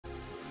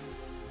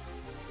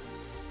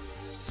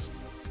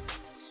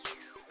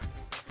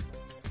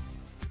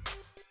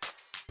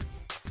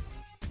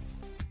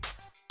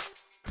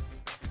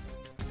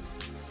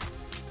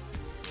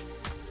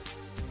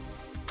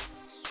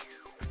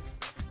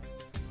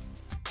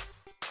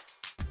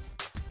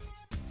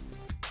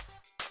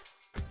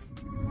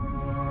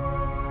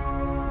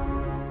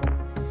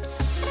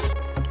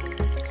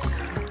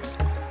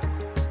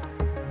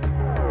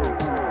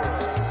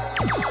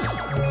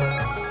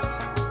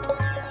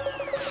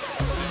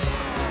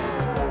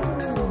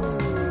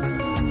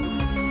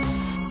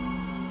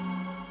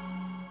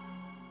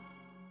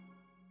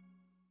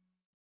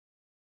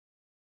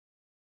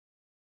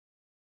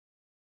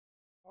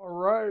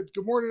right.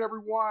 Good morning,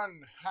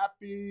 everyone.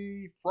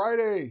 Happy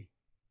Friday.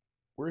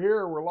 We're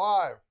here. We're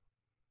live.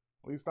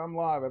 At least I'm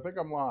live. I think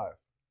I'm live.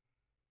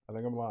 I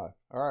think I'm live.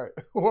 All right.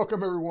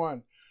 Welcome,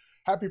 everyone.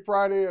 Happy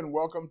Friday and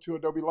welcome to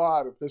Adobe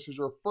Live. If this is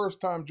your first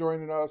time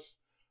joining us,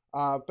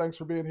 thanks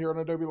for being here on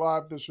Adobe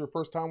Live. If this is your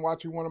first time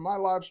watching one of my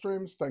live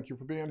streams, thank you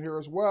for being here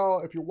as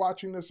well. If you're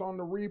watching this on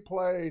the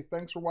replay,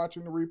 thanks for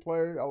watching the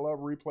replay. I love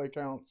replay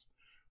counts.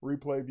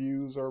 Replay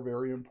views are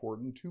very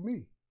important to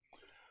me.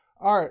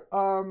 All right,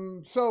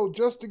 so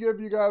just to give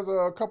you guys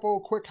a couple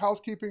quick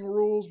housekeeping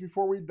rules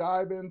before we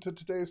dive into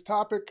today's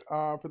topic.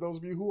 For those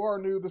of you who are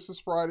new, this is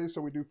Friday, so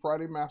we do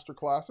Friday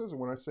Masterclasses. And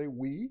when I say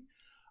we,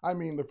 I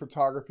mean the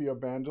photography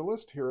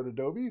evangelist here at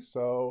Adobe.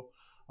 So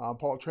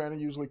Paul Tranny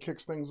usually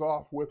kicks things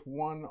off with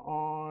one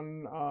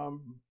on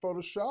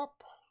Photoshop,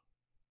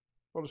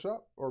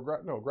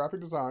 or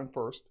graphic design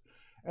first.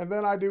 And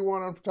then I do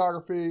one on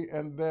photography,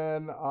 and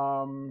then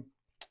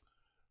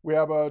we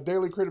have a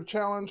daily creative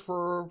challenge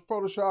for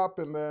Photoshop,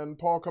 and then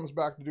Paul comes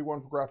back to do one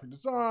for graphic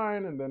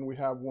design, and then we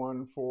have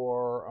one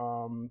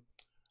for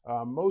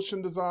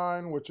motion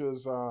design, which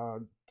is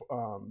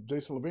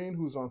Jason Levine,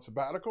 who's on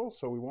sabbatical,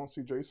 so we won't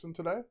see Jason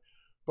today.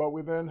 But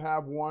we then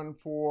have one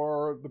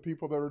for the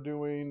people that are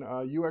doing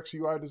UX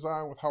UI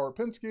design with Howard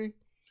Pinsky,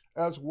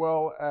 as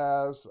well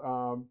as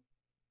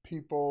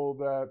people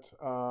that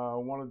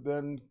want to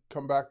then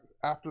come back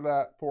after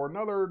that for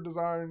another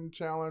design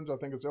challenge. I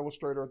think it's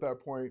Illustrator at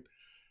that point.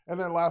 And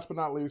then last but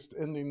not least,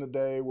 ending the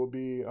day will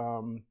be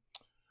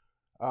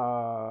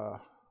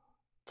Kyle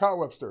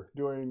Webster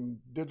doing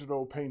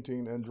digital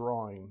painting and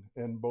drawing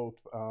in both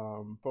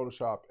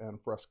Photoshop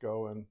and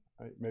Fresco, and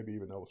maybe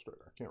even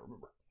Illustrator. I can't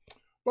remember.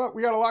 But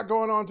we got a lot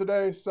going on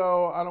today,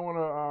 so I don't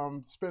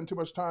want to spend too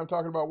much time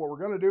talking about what we're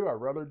going to do. I'd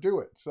rather do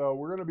it. So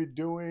we're going to be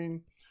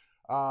doing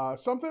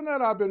something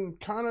that I've been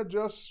kind of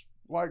just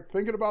like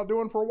thinking about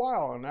doing for a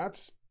while, and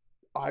that's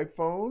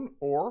iPhone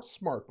or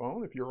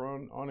smartphone if you're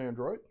on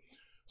Android.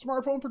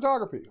 Smartphone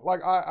photography.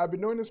 Like I've been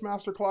doing this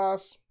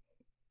masterclass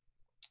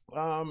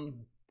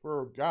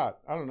for, God,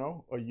 I don't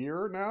know, a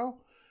year now.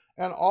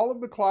 And all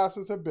of the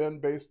classes have been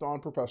based on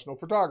professional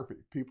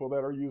photography, people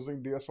that are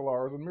using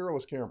DSLRs and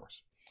mirrorless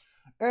cameras.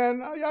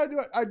 And yeah,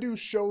 I do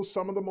show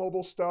some of the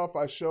mobile stuff.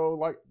 I show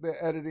like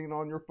the editing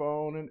on your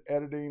phone and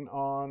editing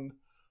on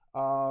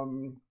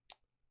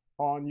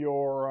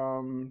your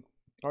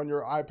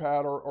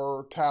iPad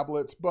or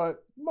tablets,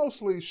 but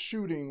mostly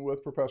shooting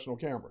with professional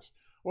cameras.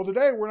 Well,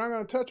 today we're not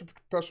going to touch a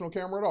professional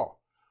camera at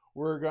all.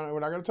 We're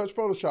not going to touch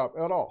Photoshop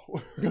at all.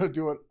 We're going to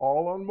do it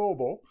all on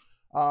mobile.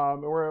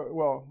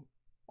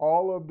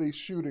 All of the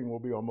shooting will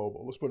be on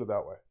mobile. Let's put it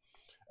that way.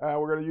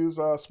 We're going to use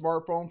a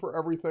smartphone for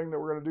everything that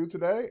we're going to do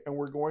today, and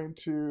we're going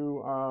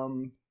to.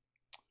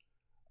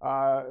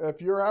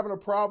 If you're having a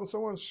problem,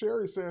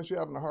 Sherry's saying she's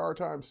having a hard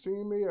time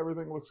seeing me.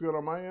 Everything looks good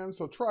on my end,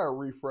 so try a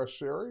refresh,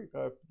 Sherry.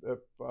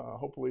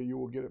 Hopefully you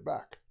will get it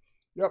back.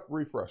 Yep,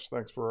 refresh.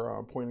 Thanks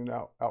for pointing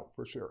out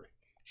for Sherry.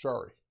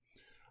 Sorry.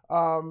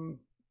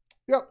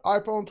 Yep,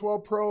 iPhone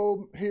 12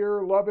 Pro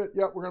here. Love it.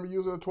 Yep, we're going to be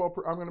using a 12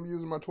 Pro. I'm going to be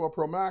using my 12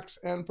 Pro Max.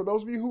 And for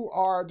those of you who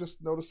are,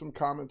 just notice some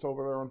comments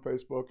over there on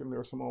Facebook, and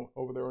there's some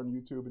over there on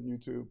YouTube and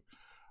YouTube.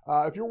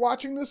 If you're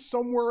watching this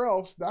somewhere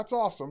else, that's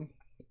awesome.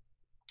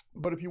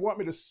 But if you want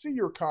me to see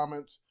your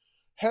comments,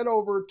 head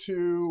over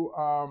to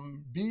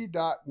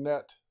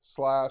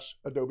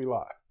b.net/Adobe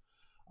Live.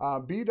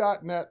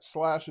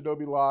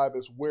 b.net/Adobe Live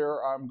is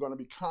where I'm going to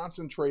be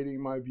concentrating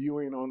my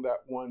viewing on that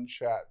one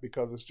chat,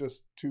 because it's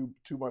just too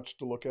much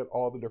to look at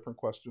all the different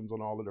questions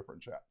on all the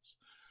different chats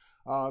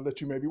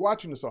that you may be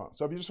watching this on.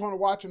 So if you just want to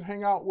watch and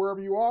hang out wherever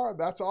you are,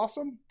 that's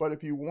awesome. But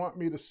if you want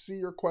me to see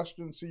your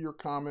question, see your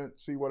comment,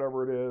 see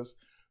whatever it is,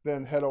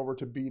 then head over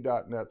to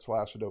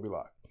b.net/Adobe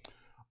Live.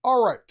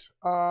 All right.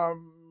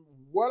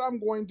 What I'm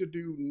going to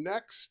do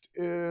next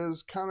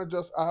is kind of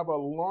I have a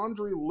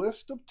laundry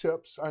list of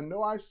tips. I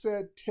know I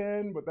said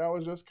 10, but that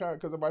was just kind of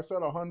because if I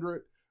said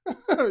 100,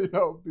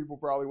 people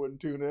probably wouldn't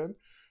tune in.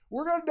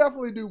 We're going to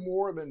definitely do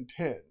more than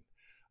 10.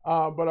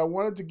 But I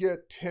wanted to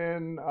get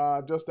 10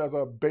 just as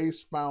a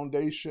base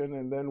foundation,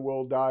 and then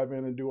we'll dive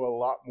in and do a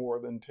lot more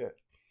than 10.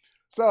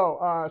 So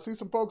I see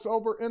some folks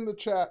over in the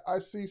chat. I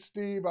see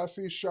Steve, I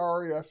see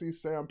Shari, I see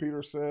Sam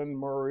Peterson,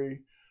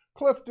 Murray,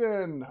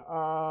 Clifton,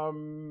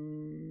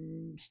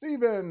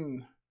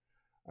 Stephen,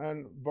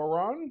 and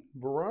Varun,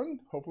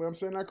 hopefully I'm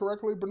saying that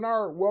correctly.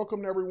 Bernard,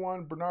 welcome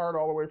everyone. Bernard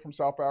all the way from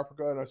South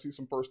Africa, and I see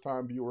some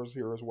first-time viewers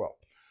here as well.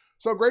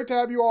 So great to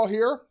have you all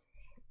here.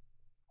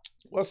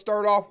 Let's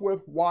start off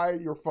with why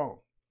your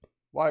phone.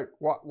 Like,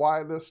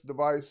 why this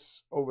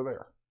device over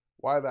there?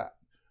 Why that?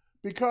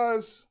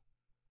 Because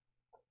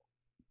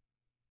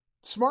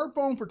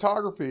smartphone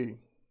photography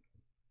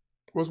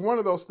was one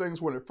of those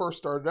things when it first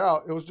started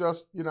out. It was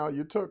just,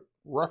 you took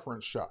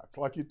reference shots,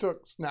 like you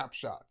took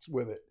snapshots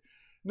with it.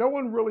 No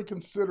one really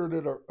considered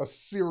it a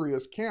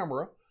serious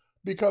camera,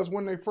 because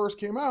when they first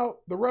came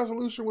out, the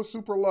resolution was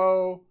super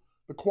low.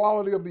 The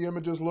quality of the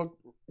images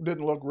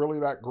didn't look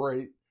really that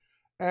great.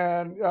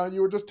 And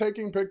you were just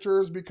taking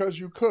pictures because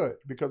you could,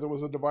 because it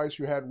was a device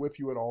you had with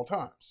you at all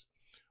times.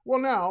 Well,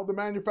 now the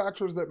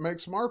manufacturers that make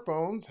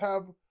smartphones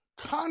have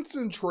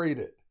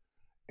concentrated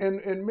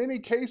in many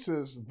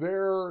cases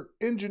their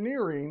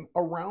engineering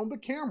around the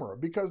camera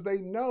because they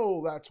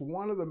know that's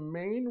one of the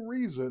main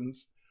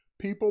reasons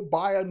people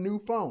buy a new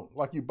phone.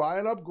 Like you buy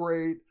an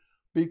upgrade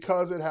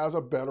because it has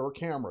a better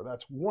camera.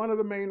 That's one of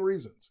the main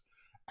reasons.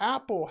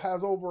 Apple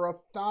has over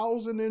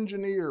 1,000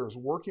 engineers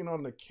working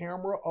on the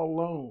camera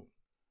alone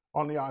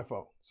on the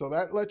iPhone. So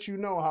that lets you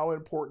know how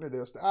important it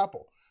is to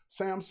Apple.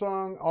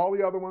 Samsung, all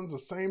the other ones, the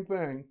same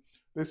thing.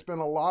 They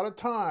spend a lot of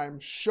time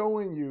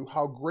showing you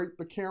how great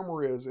the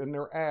camera is in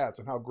their ads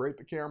and how great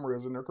the camera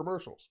is in their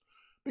commercials.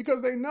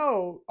 Because they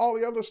know all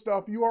the other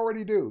stuff you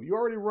already do. You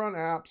already run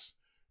apps.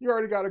 You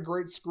already got a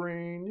great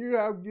screen. You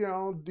have,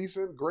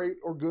 decent, great,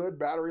 or good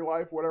battery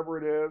life, whatever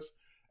it is.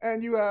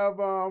 And you have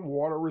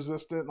water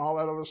resistant and all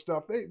that other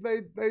stuff.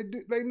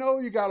 They know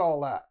you got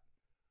all that.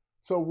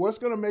 So what's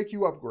going to make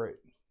you upgrade?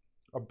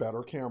 A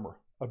better camera,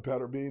 a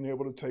better being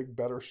able to take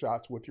better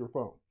shots with your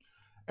phone.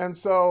 And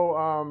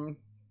so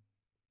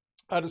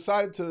I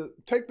decided to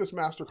take this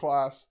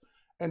masterclass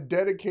and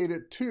dedicate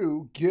it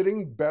to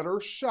getting better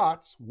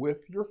shots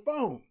with your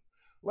phone.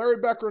 Larry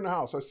Becker in the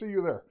house. I see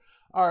you there.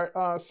 All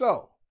right.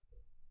 So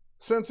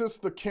since it's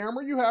the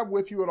camera you have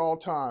with you at all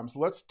times,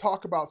 let's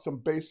talk about some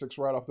basics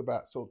right off the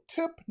bat. So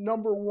tip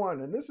number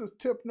one, and this is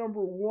tip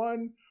number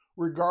one,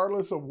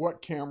 regardless of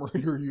what camera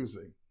you're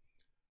using.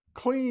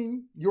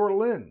 Clean your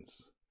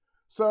lens.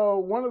 So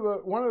one of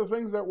the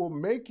things that will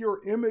make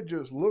your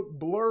images look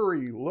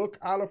blurry, look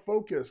out of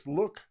focus,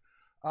 look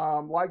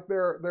like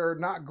they're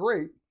not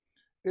great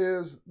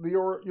is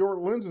your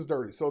lens is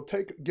dirty. So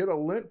get a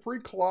lint-free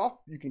cloth.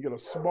 You can get a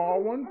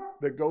small one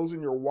that goes in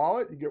your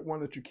wallet. You get one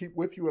that you keep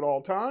with you at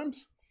all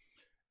times,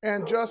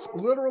 and just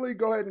literally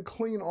go ahead and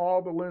clean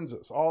all the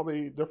lenses, all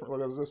the different.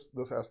 Look,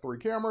 this has 3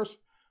 cameras,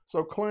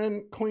 so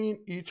clean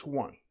each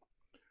one.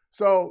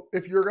 So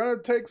if you're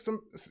gonna take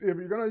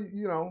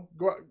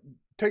go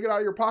take it out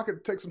of your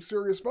pocket, take some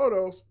serious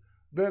photos,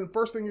 then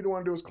first thing you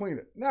want to do is clean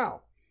it.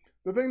 Now,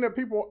 the thing that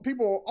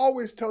people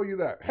always tell you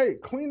that, hey,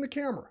 clean the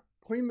camera,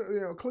 clean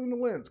the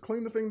lens,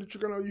 clean the thing that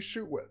you're gonna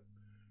shoot with.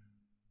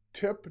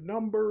 Tip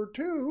number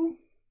 2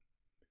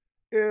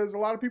 is a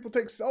lot of people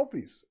take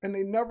selfies and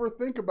they never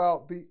think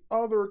about the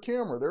other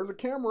camera. There's a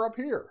camera up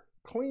here.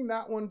 Clean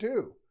that one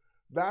too.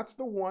 That's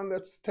the one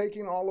that's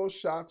taking all those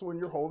shots when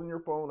you're holding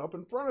your phone up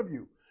in front of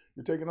you.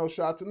 You're taking those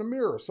shots in the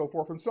mirror, so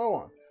forth and so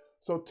on.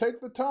 So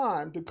take the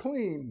time to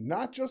clean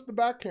not just the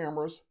back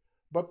cameras,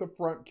 but the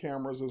front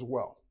cameras as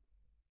well.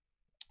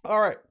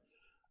 All right.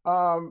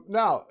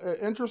 Now,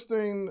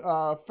 interesting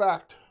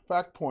fact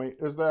point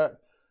is that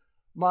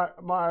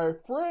my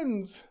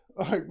friends,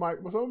 like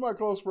some of my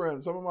close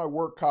friends, some of my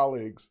work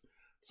colleagues,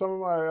 some of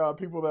my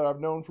people that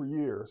I've known for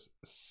years,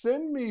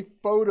 send me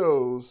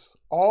photos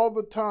all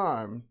the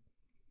time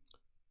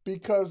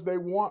because they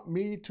want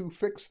me to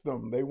fix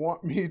them. They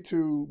want me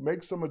to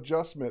make some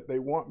adjustment. They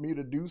want me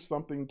to do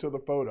something to the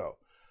photo.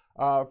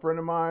 A friend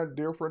of mine,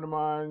 dear friend of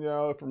mine,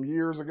 from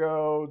years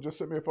ago, just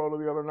sent me a photo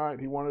the other night.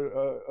 He wanted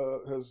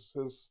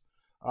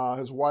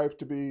his wife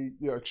to be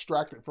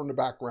extracted from the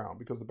background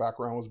because the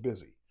background was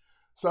busy.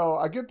 So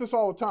I get this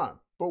all the time.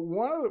 But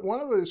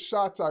one of the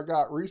shots I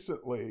got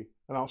recently,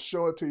 and I'll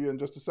show it to you in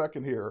just a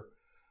second here,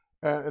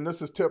 and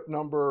this is tip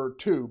number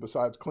 2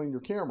 besides clean your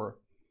camera,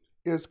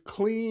 is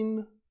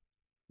clean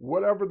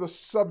whatever the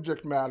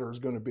subject matter is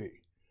going to be.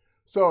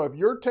 So if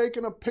you're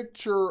taking a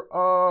picture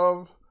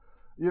of,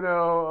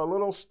 a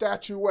little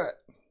statuette,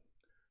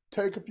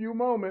 take a few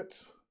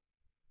moments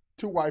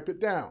to wipe it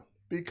down,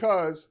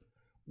 because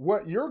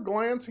what you're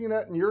glancing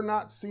at and you're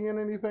not seeing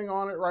anything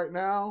on it right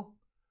now,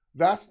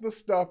 that's the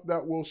stuff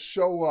that will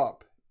show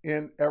up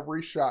in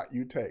every shot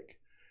you take.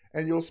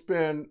 And you'll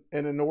spend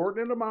an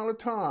inordinate amount of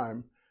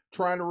time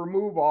trying to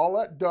remove all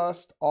that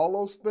dust, all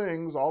those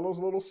things, all those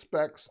little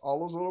specks, all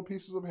those little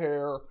pieces of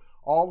hair,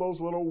 all those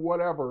little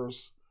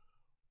whatevers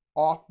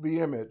off the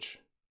image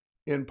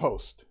in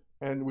post.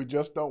 And we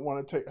just don't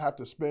want to have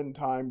to spend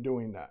time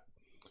doing that.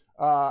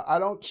 I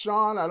don't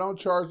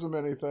charge them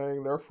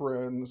anything. They're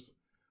friends.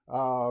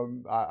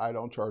 I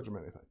don't charge them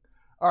anything.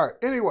 All right,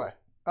 anyway,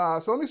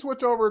 so let me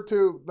switch over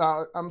to,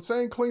 now I'm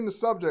saying clean the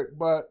subject,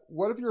 but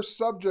what if your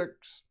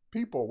subject's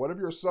people? What if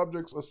your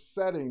subject's a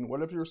setting?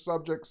 What if your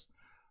subject's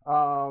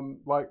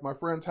like my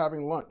friend's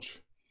having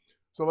lunch?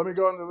 So let me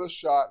go into this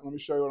shot and let me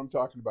show you what I'm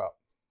talking about.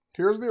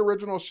 Here's the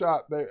original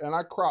shot, and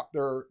I cropped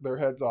their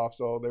heads off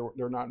so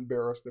they're not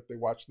embarrassed if they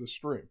watch this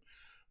stream.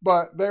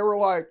 But they were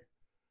like,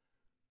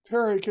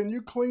 Terry, can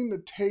you clean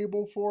the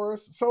table for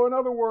us? So in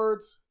other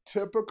words,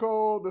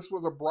 typical, this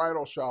was a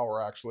bridal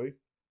shower actually.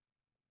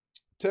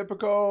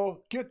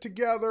 Typical get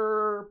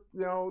together,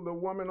 the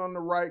woman on the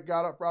right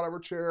got up out of her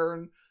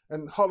chair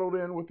and huddled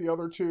in with the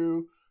other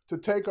two to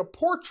take a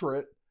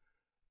portrait,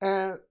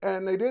 and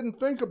they didn't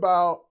think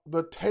about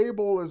the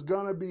table is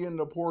gonna be in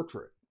the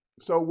portrait.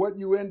 So what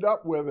you end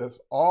up with is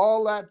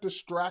all that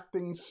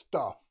distracting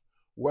stuff,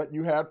 what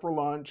you had for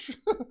lunch,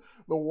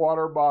 the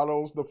water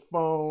bottles, the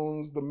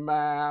phones, the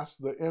mask,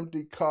 the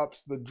empty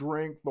cups, the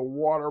drink, the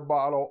water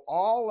bottle,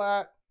 all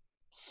that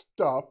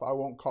stuff, I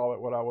won't call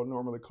it what I would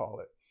normally call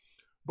it,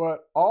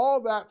 but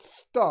all that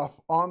stuff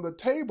on the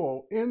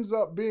table ends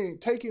up being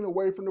taken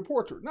away from the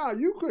portrait. Now,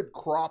 you could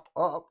crop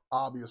up,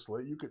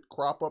 obviously. You could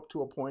crop up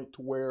to a point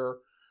to where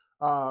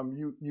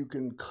you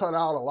can cut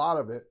out a lot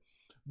of it.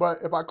 But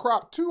if I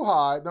crop too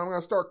high, then I'm going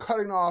to start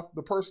cutting off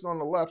the person on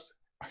the left's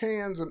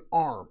hands and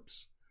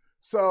arms.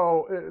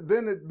 So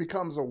then it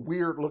becomes a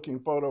weird looking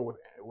photo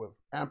with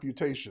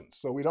amputations.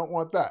 So we don't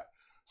want that.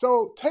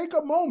 So take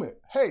a moment.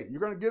 Hey, you're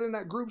going to get in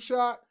that group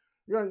shot.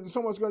 You're going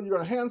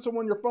to hand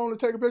someone your phone to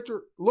take a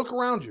picture. Look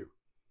around you.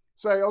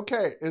 Say,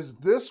 okay, is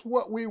this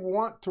what we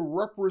want to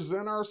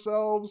represent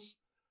ourselves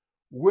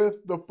with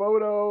the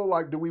photo?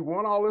 Like, do we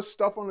want all this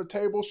stuff on the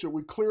table? Should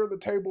we clear the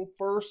table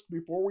first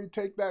before we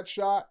take that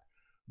shot?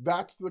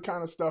 That's the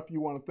kind of stuff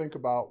you want to think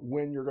about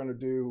when you're going to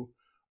do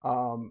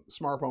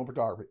smartphone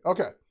photography.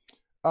 Okay,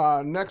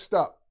 next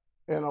up,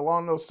 and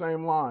along those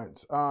same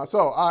lines.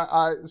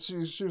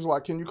 She was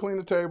like, can you clean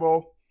the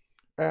table?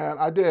 And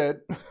I did.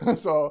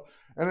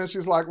 And then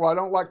she's like, well, I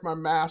don't like my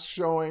mask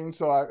showing.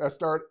 So I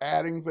started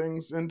adding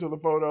things into the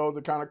photo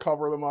to kind of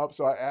cover them up.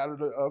 So I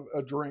added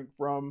a drink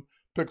from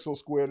Pixel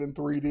Squid in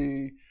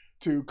 3D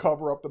to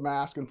cover up the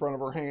mask in front of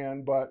her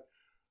hand. But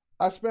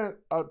I spent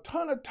a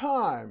ton of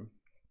time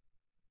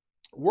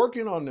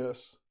working on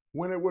this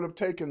when it would have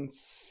taken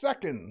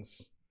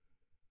seconds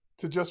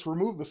to just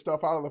remove the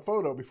stuff out of the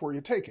photo before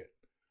you take it.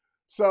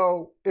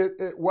 So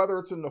whether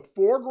it's in the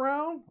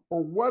foreground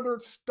or whether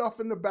it's stuff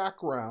in the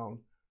background,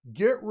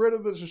 get rid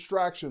of the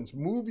distractions,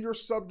 move your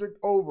subject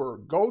over,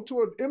 go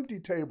to an empty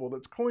table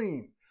that's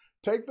clean,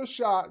 take the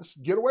shot,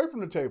 get away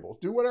from the table,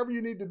 do whatever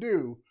you need to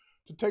do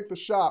to take the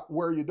shot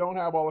where you don't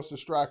have all those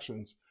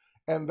distractions.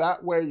 And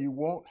that way you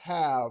won't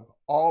have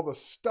all the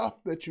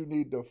stuff that you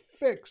need to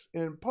fix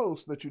in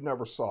post that you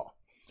never saw.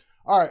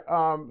 All right,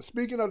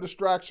 speaking of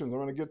distractions, I'm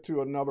going to get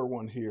to another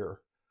one here.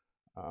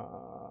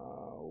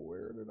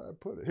 Where did I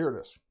put it? Here it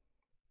is.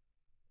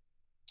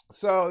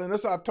 So, and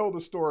this, I've told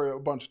this story a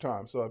bunch of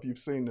times. So if you've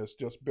seen this,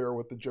 just bear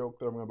with the joke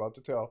that I'm about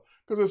to tell,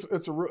 because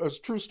it's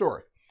a true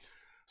story.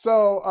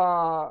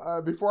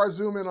 So before I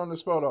zoom in on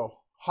this photo,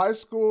 high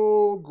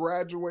school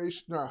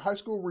graduation, no, high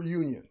school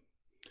reunion.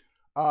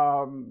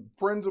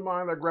 Friends of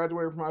mine that I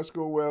graduated from high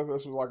school with,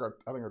 this was like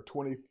I think our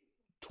 20th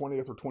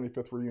or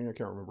 25th reunion, I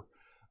can't remember.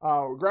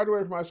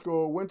 Graduated from high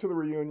school, went to the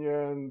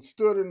reunion,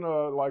 stood in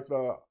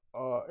the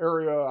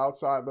area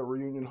outside the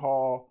reunion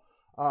hall,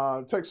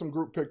 take some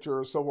group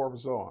pictures, so forth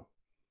and so on.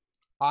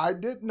 I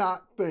did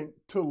not think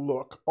to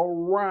look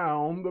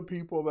around the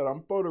people that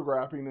I'm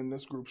photographing in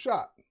this group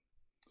shot.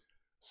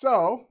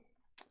 So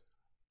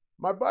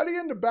my buddy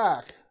in the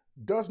back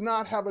does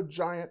not have a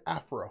giant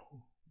afro.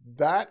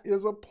 That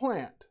is a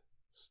plant.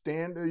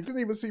 You can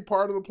even see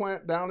part of the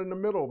plant down in the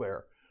middle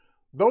there.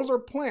 Those are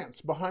plants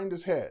behind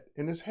his head,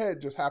 and his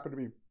head just happened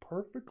to be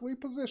perfectly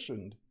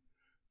positioned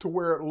to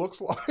where it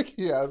looks like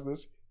he has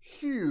this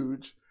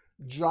huge,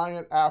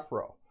 giant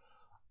afro.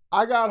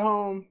 I got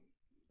home,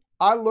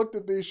 I looked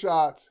at these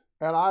shots,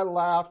 and I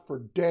laughed for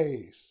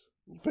days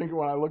thinking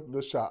when I looked at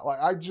this shot. Like,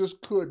 I just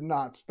could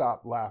not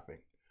stop laughing.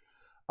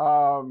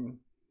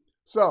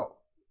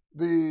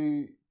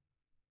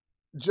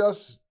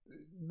 Just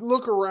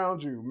look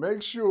around you.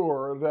 Make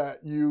sure that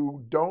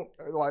you don't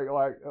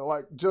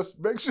just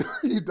make sure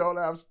you don't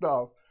have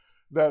stuff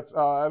that's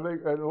I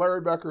think, and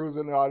Larry Becker, who's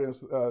in the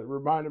audience,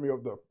 reminded me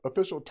of the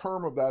official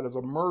term of that is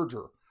a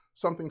merger,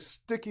 something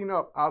sticking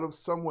up out of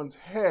someone's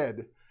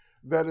head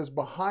that is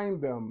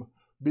behind them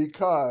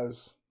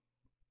because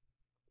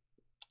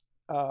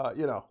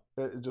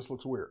it just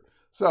looks weird.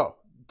 So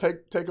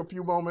take a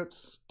few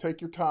moments,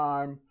 take your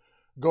time,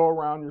 go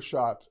around your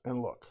shots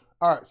and look.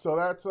 All right, so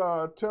that's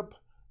tip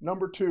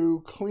number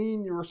 2,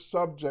 clean your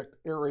subject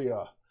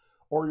area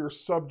or your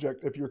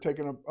subject if you're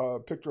taking a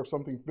picture of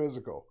something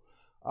physical.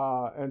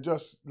 And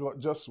just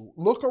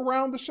look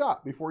around the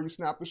shot before you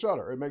snap the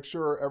shutter and make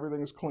sure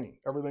everything is clean.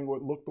 Everything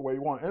would look the way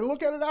you want. And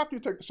look at it after you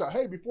take the shot.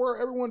 Hey,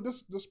 before everyone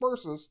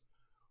disperses,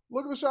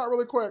 look at the shot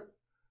really quick.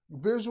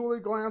 Visually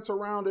glance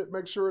around it,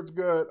 make sure it's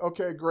good.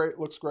 Okay, great,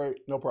 looks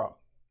great, no problem.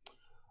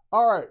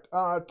 All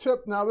right,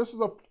 tip, now this is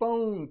a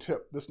phone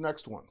tip, this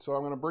next one. So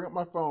I'm gonna bring up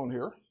my phone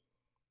here.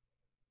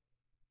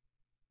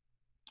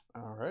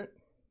 All right.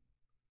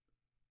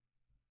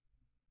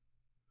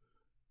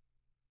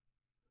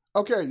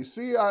 Okay, you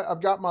see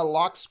I've got my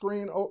lock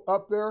screen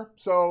up there.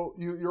 So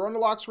you're on the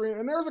lock screen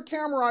and there's a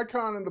camera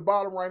icon in the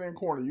bottom right-hand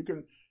corner. You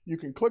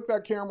can click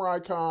that camera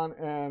icon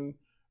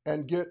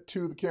and get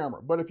to the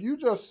camera. But if you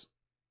just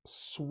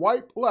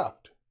swipe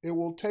left, it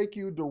will take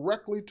you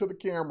directly to the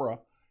camera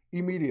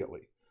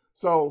immediately.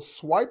 So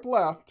swipe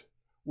left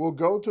will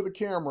go to the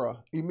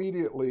camera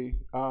immediately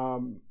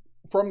from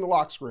the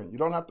lock screen. You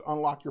don't have to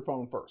unlock your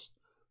phone first.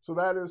 So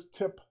that is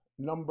tip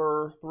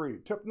number 3.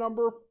 Tip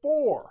number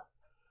 4.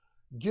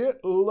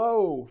 Get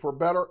low for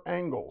better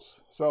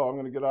angles. So I'm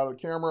going to get out of the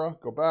camera,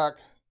 go back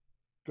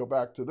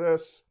to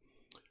this.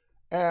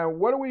 And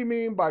what do we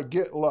mean by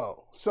get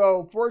low?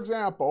 So for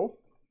example,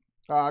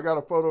 I got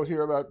a photo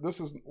here that this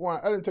is one.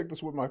 I didn't take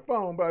this with my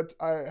phone, but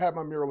I had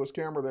my mirrorless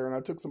camera there, and I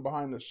took some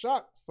behind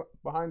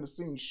the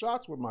scenes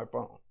shots with my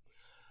phone.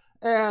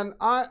 And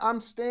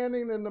I'm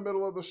standing in the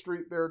middle of the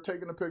street there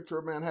taking a picture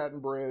of Manhattan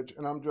Bridge,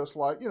 and I'm just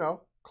like,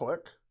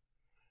 click.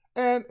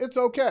 And it's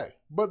okay.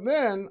 But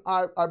then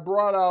I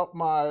brought out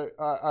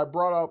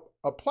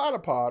a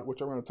platypod,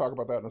 which I'm going to talk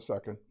about that in a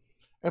second,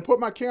 and put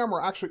my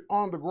camera actually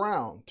on the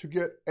ground to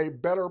get a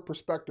better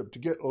perspective, to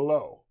get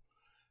low.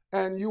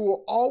 And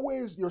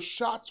your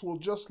shots will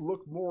just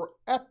look more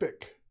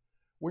epic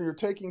when you're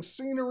taking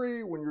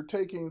scenery, when you're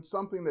taking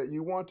something that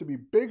you want to be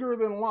bigger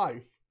than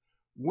life,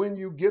 when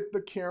you get the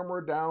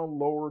camera down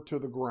lower to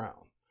the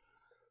ground.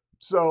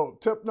 So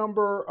tip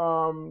number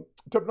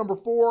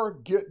 4,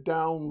 get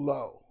down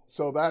low.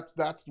 So that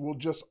will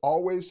just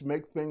always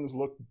make things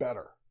look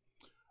better.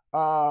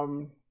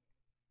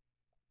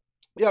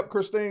 Yep,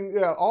 Christine.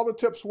 Yeah, all the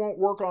tips won't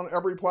work on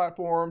every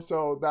platform,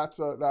 so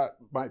that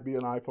might be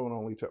an iPhone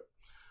only tip.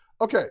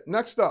 Okay,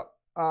 next up,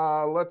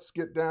 let's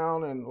get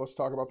down and let's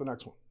talk about the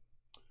next one.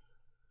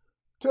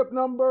 Tip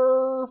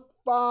number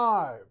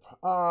 5,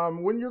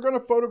 when you're going to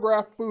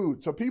photograph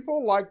food. So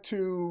people like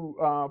to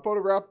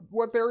photograph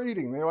what they're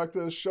eating. They like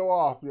to show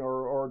off,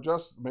 or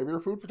just maybe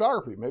your food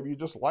photography. Maybe you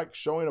just like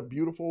showing a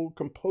beautiful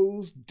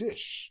composed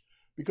dish,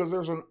 because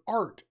there's an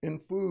art in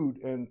food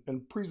and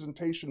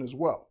presentation as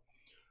well.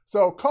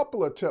 So a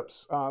couple of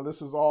tips.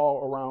 This is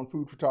all around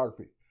food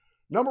photography.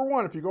 Number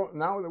 1,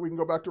 now that we can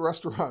go back to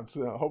restaurants,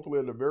 hopefully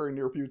in the very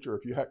near future,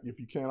 if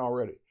you can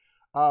already,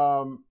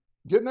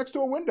 get next to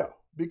a window,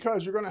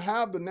 because you're going to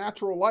have the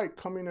natural light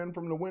coming in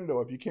from the window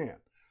if you can.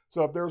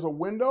 So if there's a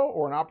window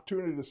or an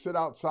opportunity to sit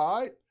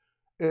outside,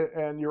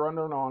 and you're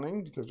under an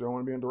awning because you don't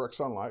want to be in direct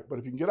sunlight, but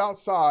if you can get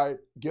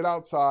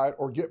outside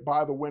or get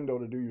by the window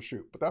to do your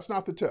shoot. But that's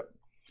not the tip.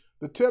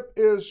 The tip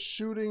is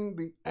shooting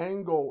the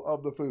angle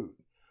of the food.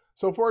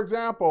 So for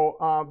example,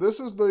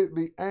 this is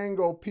the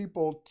angle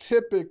people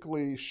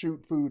typically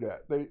shoot food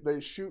at.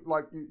 They shoot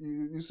like,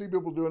 you see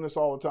people doing this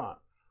all the time.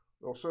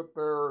 They'll sit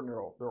there and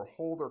they'll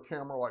hold their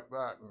camera like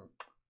that and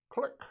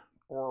click,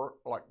 or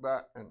like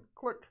that and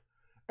click.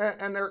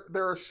 And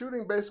they're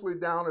shooting basically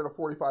down at a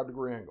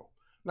 45-degree angle.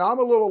 Now I'm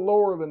a little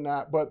lower than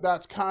that, but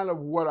that's kind of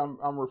what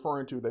I'm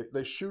referring to.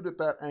 They shoot at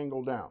that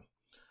angle down.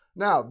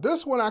 Now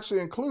this one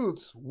actually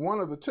includes, one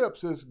of the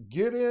tips is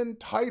get in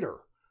tighter.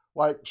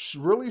 Like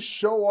really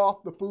show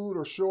off the food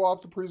or show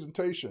off the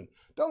presentation.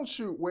 Don't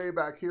shoot way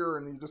back here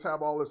and you just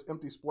have all this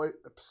empty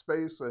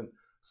space and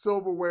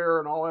silverware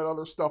and all that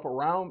other stuff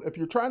around. If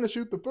you're trying to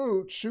shoot the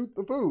food, shoot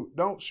the food.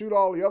 Don't shoot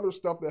all the other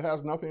stuff that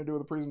has nothing to do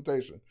with the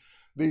presentation.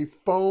 The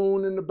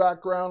phone in the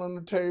background on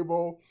the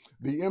table,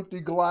 the empty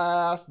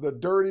glass, the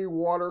dirty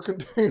water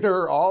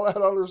container, all that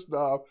other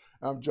stuff.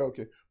 I'm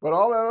joking. But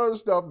all that other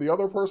stuff, the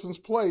other person's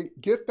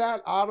plate, get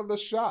that out of the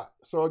shot.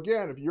 So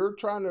again, if you're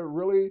trying to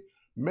really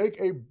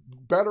make a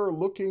better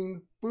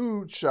looking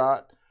food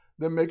shot,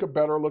 then make a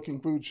better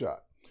looking food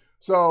shot.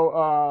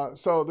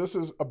 So this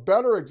is a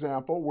better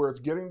example where it's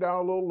getting down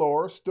a little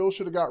lower. Still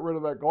should have got rid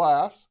of that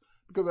glass,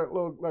 because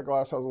that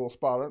glass has a little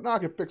spot on it. Now I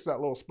can fix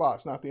that little spot.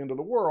 It's not the end of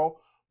the world,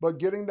 but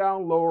getting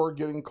down lower,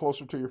 getting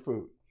closer to your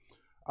food.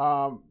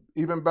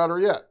 Even better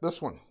yet,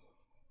 this one.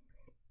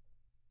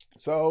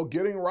 So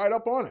getting right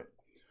up on it.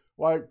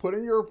 Like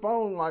putting your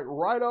phone like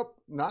right up,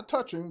 not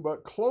touching,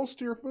 but close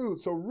to your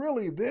food. So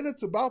really, then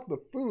it's about the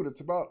food. It's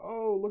about,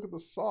 oh, look at the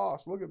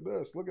sauce. Look at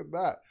this. Look at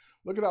that.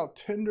 Look at how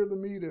tender the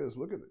meat is.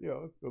 Look at,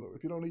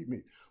 if you don't eat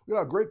meat, look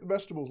at how great the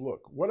vegetables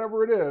look.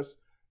 Whatever it is,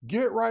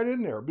 get right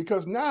in there,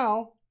 because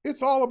now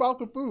it's all about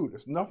the food.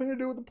 It's nothing to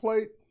do with the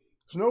plate.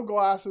 There's no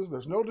glasses.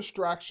 There's no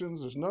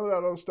distractions. There's none of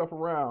that other stuff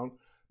around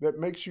that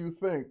makes you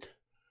think,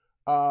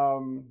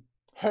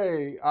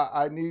 hey,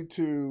 I need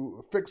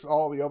to fix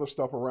all the other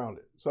stuff around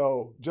it.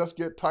 So just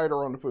get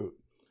tighter on the food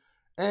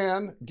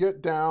and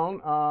get down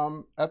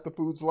at the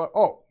food's level.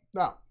 Oh,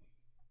 now,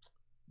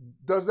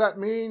 does that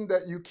mean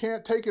that you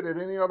can't take it at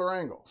any other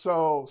angle?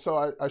 So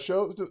I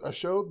showed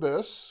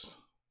this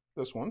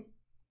one,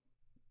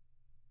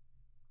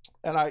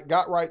 and I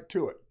got right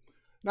to it.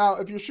 Now,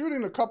 if you're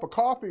shooting a cup of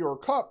coffee or a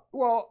cup,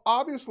 well,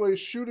 obviously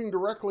shooting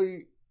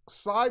directly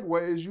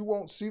sideways, you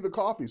won't see the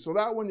coffee. So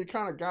that one you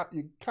kind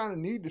of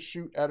need to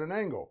shoot at an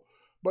angle,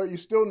 but you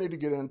still need to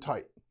get in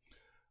tight.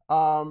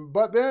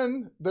 But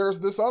then there's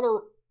this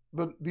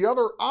the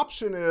other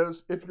option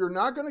is, if you're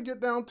not going to get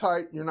down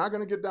tight, you're not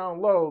going to get down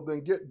low,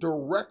 then get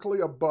directly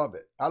above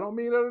it. I don't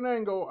mean at an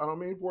angle. I don't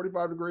mean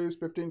 45 degrees,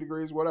 15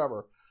 degrees,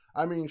 whatever.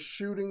 I mean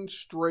shooting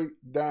straight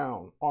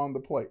down on the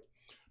plate.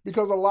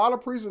 Because a lot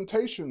of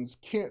presentations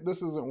can't,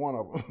 this isn't one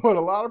of them, but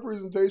a lot of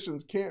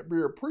presentations can't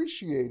be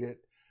appreciated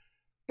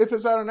if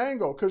it's at an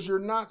angle, because you're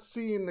not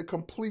seeing the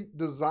complete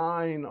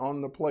design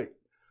on the plate.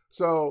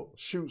 So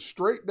shoot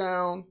straight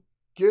down,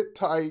 get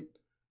tight,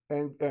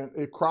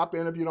 and crop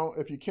in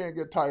if you can't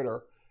get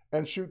tighter,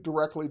 and shoot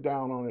directly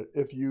down on it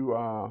if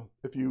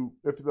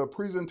the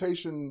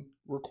presentation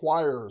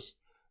requires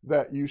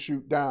that you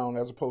shoot down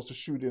as opposed to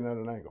shooting at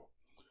an angle.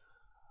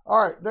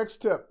 All right, next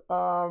tip.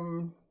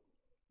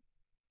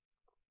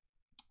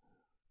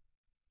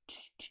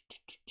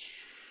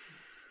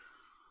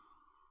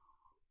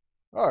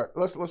 All right,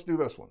 let's do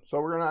this one. So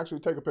we're gonna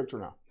actually take a picture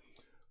now.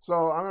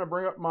 So I'm gonna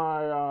bring up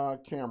my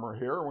camera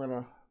here. Let's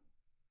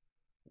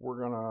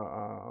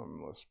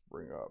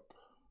bring up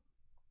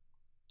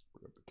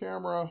the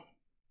camera.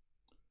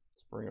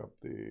 Let's bring up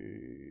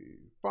the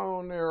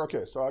phone there.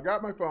 Okay, so I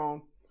got my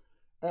phone,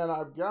 and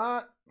I've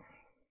got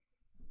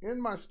in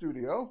my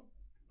studio,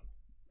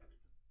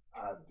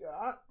 I've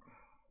got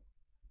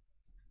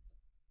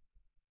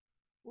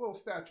a little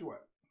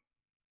statuette.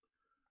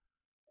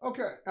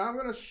 Okay, and I'm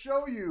going to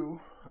show you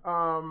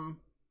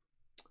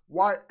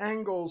why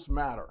angles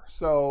matter.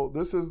 So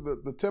this is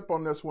the tip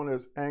on this one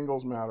is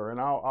angles matter, and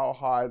I'll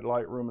hide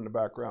Lightroom in the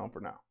background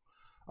for now.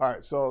 All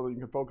right, so you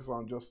can focus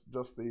on just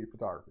the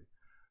photography.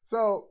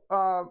 So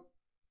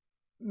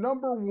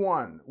number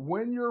one,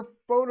 when you're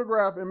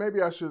photographing, and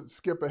maybe I should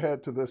skip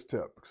ahead to this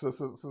tip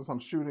since I'm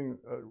shooting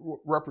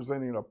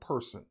representing a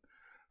person.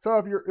 So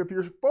if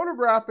you're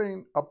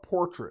photographing a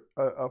portrait,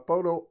 a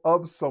photo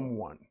of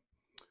someone,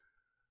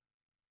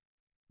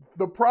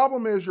 the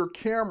problem is your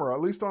camera, at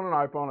least on an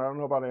iPhone, I don't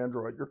know about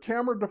Android, your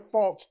camera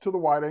defaults to the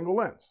wide angle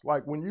lens.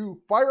 Like when you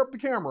fire up the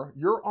camera,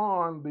 you're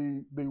on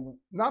the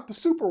not the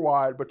super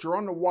wide, but you're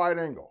on the wide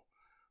angle.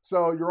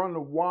 So you're on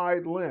the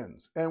wide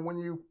lens. And when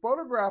you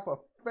photograph a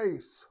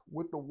face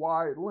with the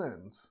wide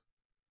lens,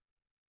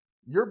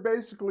 you're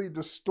basically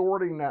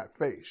distorting that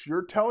face.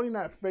 You're telling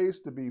that face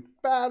to be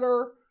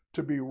fatter,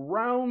 to be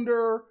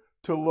rounder,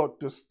 to look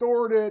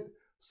distorted,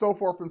 so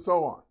forth and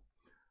so on.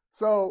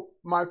 So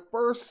my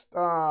first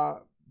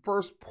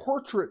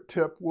portrait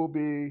tip will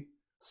be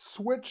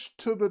switch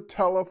to the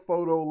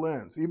telephoto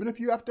lens, even if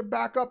you have to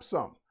back up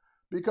some,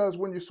 because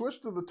when you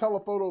switch to the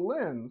telephoto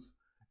lens,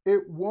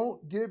 it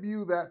won't give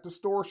you that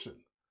distortion.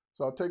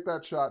 So I'll take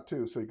that shot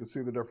too so you can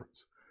see the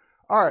difference.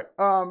 All right,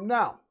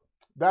 now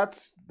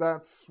that's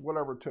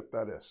whatever tip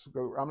that is.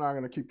 I'm not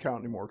going to keep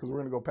counting anymore because we're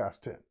going to go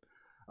past 10.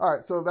 All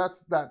right, so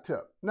that's that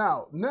tip.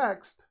 Now,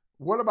 next,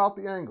 what about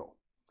the angle?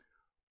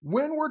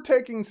 When we're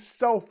taking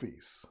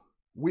selfies,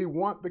 we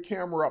want the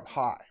camera up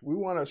high. We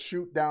want to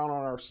shoot down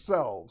on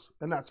ourselves,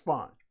 and that's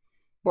fine.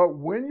 But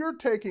when you're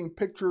taking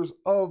pictures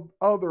of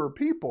other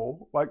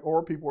people,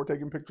 or people are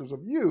taking pictures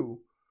of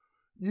you,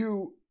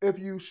 if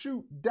you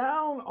shoot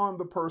down on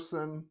the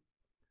person,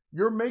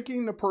 you're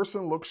making the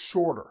person look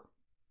shorter.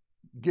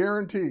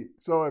 Guaranteed.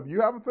 So if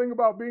you have a thing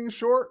about being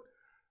short,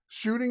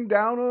 shooting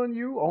down on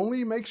you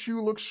only makes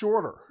you look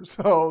shorter.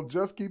 So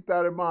just keep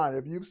that in mind.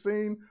 If you've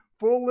seen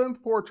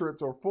full-length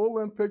portraits or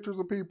full-length pictures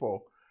of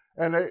people,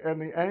 and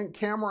the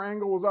camera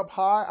angle was up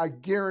high, I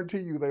guarantee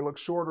you they look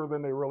shorter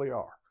than they really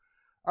are.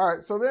 All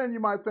right, so then you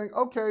might think,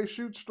 okay,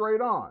 shoot straight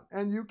on.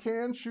 And you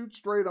can shoot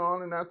straight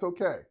on, and that's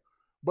okay.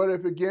 But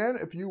if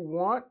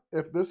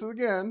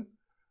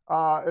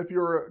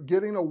you're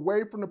getting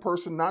away from the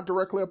person, not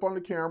directly up on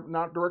the camera,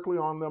 not directly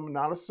on them,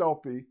 not a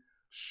selfie,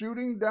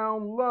 shooting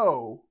down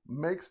low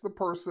makes the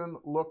person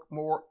look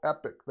more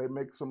epic. They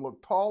makes them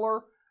look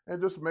taller, and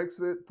just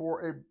makes it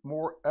for a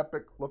more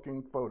epic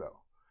looking photo,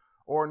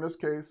 or in this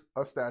case,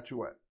 a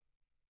statuette.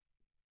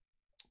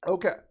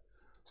 Okay,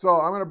 so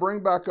I'm going to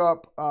bring back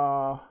up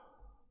Lightroom,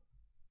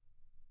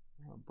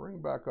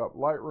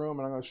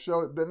 and I'm going to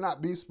show it.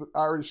 I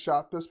already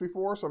shot this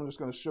before, so I'm just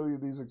going to show you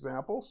these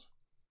examples,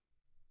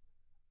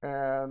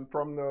 and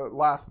from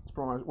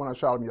when I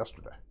shot them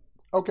yesterday.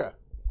 Okay.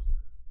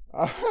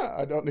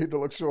 I don't need to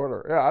look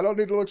shorter. Yeah, I don't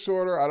need to look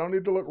shorter. I don't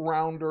need to look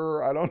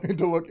rounder. I don't need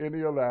to look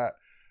any of that.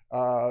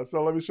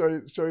 So let me show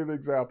you the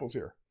examples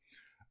here.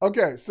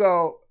 Okay,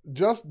 so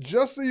just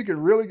so you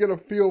can really get a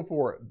feel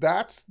for it,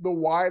 that's the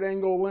wide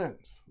angle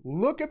lens.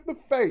 Look at the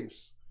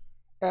face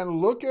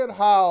and look at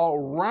how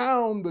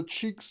round the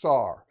cheeks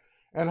are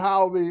and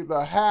how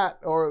the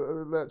hat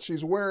that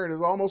she's wearing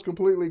is almost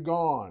completely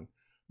gone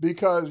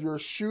because you're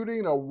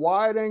shooting a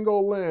wide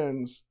angle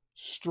lens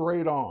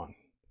straight on.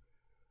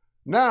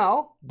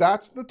 Now,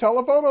 that's the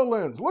telephoto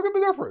lens. Look at the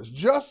difference.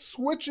 Just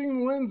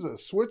switching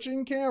lenses,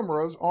 switching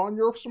cameras on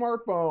your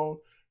smartphone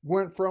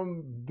went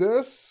from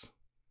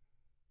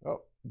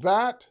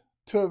that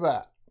to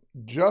that,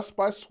 just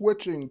by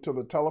switching to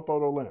the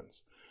telephoto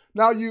lens.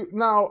 Now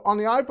on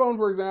the iPhone,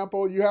 for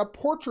example, you have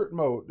portrait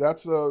mode.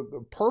 That's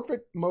the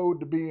perfect mode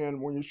to be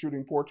in when you're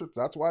shooting portraits.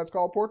 That's why it's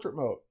called portrait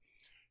mode.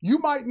 You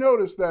might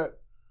notice that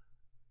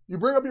you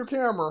bring up your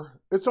camera,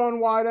 it's on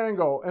wide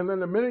angle, and then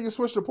the minute you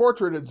switch to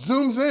portrait, it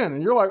zooms in,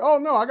 and you're like, oh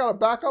no, I gotta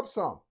back up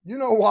some. You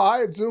know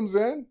why it zooms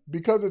in?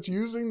 Because it's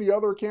using the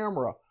other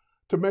camera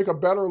to make a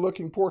better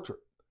looking portrait.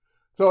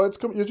 So it's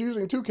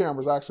using two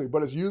cameras actually,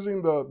 but it's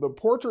using the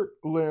portrait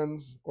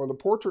lens or the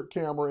portrait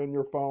camera in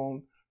your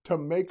phone to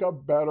make a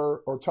better,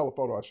 or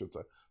telephoto I should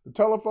say, the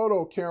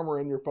telephoto camera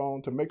in your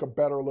phone to make a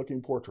better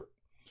looking portrait.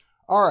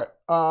 All right,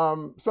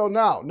 so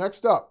now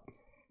next up,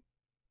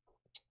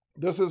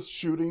 this is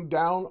shooting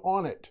down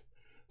on it.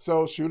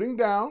 So shooting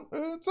down,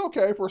 it's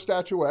okay for a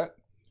statuette,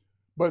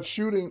 but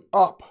shooting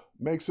up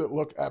makes it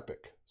look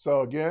epic.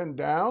 So again,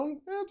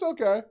 down, it's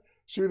okay.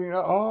 Shooting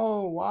up,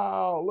 oh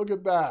wow, look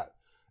at that.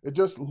 It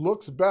just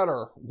looks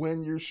better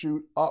when you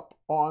shoot up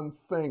on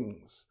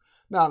things.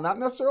 Now, not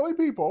necessarily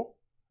people.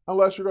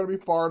 unless you're going to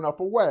be far enough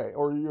away,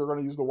 or you're going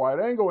to use the wide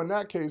angle. In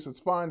that case, it's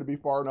fine to be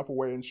far enough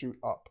away and shoot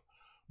up.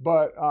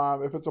 But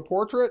if it's a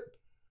portrait,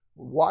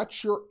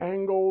 watch your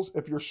angles.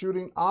 If you're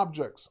shooting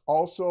objects,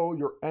 also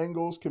your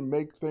angles can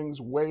make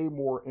things way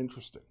more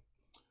interesting.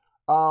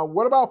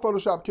 What about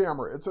Photoshop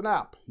Camera? It's an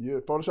app.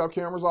 Photoshop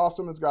Camera is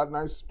awesome. It's got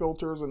nice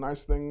filters and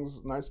nice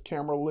things, nice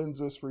camera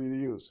lenses for you to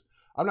use.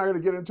 I'm not going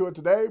to get into it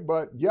today,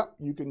 but yep,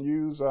 you can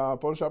use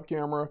Photoshop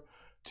Camera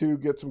to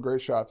get some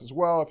great shots as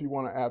well if you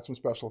want to add some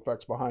special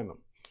effects behind them.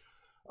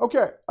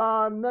 Okay,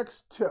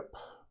 next tip.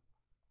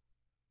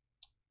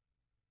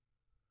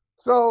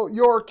 So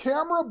your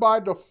camera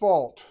by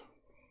default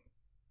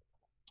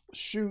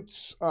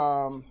shoots,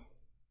 go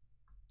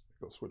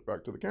switch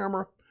back to the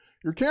camera.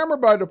 Your camera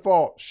by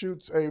default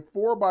shoots a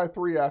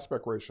 4:3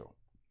 aspect ratio.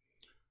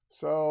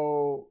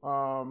 So,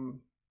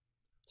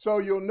 so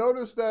you'll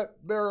notice that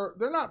they're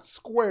not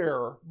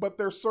square, but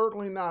they're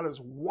certainly not as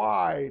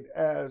wide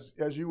as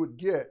you would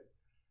get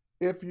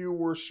if you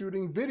were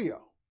shooting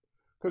video.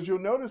 Because you'll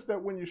notice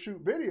that when you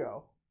shoot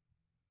video,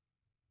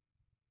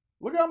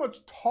 look how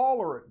much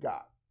taller it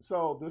got.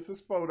 So this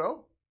is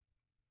photo,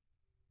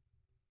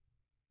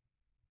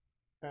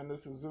 and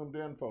this is zoomed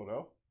in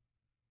photo,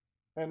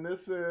 and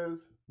this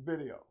is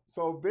video.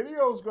 So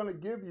video is going to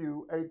give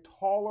you a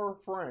taller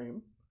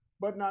frame,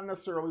 but not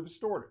necessarily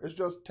distorted. It's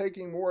just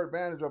taking more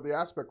advantage of the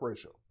aspect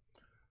ratio.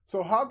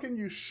 So how can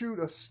you shoot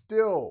a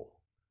still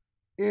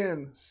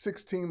in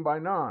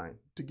 16:9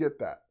 to get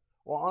that?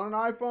 Well, on an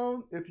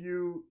iPhone, if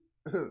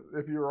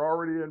you're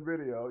already in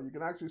video, you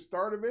can actually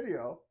start a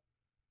video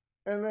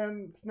and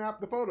then snap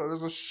the photo.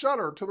 There's a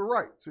shutter to the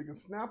right, so you can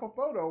snap a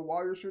photo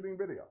while you're shooting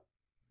video.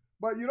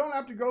 But you don't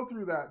have to go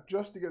through that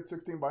just to get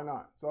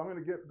 16:9. So I'm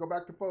going to go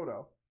back to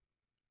photo.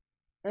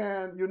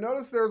 And you'll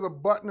notice there's a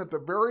button at the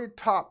very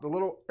top, the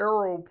little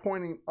arrow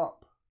pointing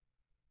up.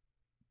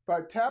 If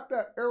I tap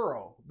that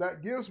arrow,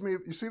 that gives me,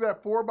 you see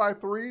that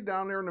 4:3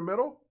 down there in the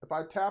middle? If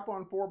I tap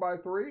on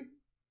 4:3,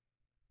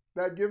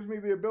 that gives me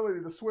the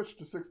ability to switch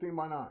to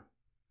 16:9.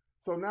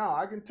 So now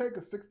I can take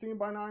a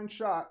 16:9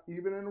 shot,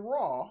 even in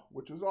RAW,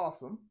 which is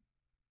awesome,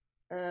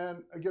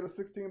 and I get a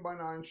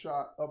 16:9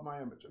 shot of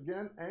my image.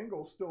 Again,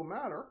 angles still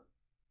matter.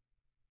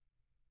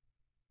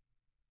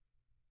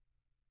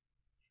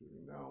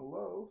 Shooting down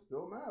low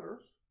still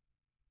matters.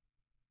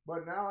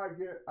 But now I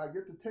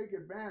get to take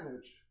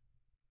advantage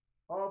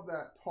of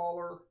that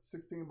taller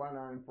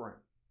 16:9 frame.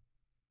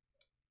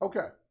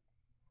 Okay.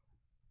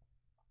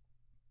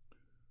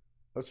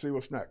 Let's see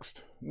what's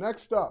next.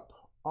 Next up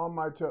on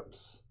my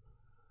tips.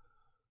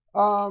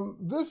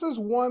 This is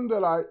one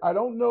that I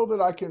don't know that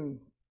I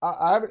can,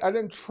 I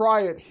didn't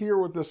try it here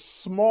with this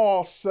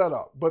small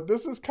setup, but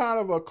this is kind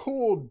of a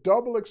cool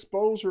double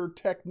exposure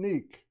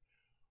technique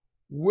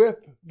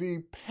with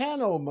the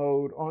pano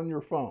mode on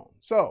your phone.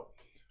 So,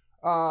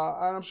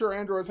 and I'm sure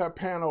Androids have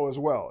pano as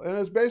well. And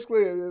it's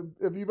basically,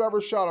 if you've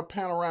ever shot a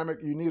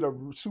panoramic, you need a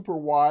super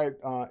wide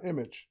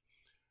image.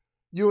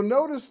 You'll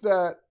notice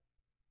that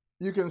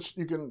you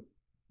can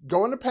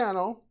go into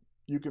pano,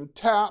 you can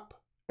tap,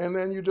 and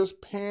then you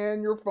just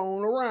pan your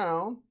phone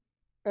around,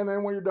 and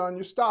then when you're done,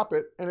 you stop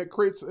it, and it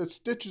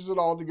stitches it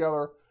all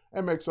together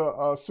and makes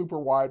a super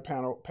wide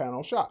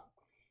panel shot.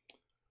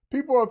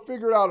 People have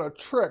figured out a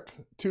trick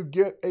to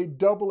get a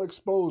double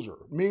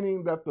exposure,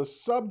 meaning that the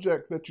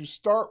subject that you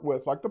start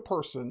with, like the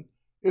person,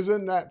 is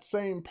in that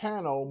same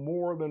panel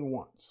more than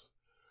once.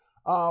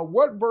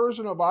 What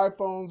version of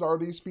iPhones are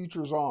these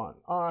features on?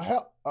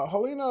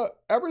 Helena,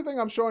 everything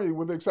I'm showing you,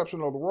 with the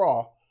exception of the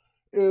RAW,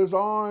 is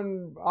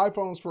on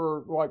iPhones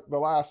for like the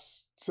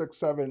last 6,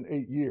 7,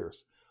 8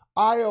 years.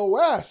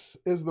 iOS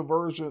is the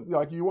version,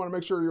 like you want to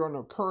make sure you're on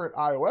the current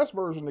iOS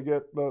version to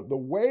get the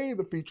way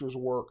the features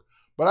work.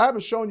 But I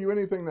haven't shown you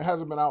anything that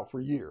hasn't been out for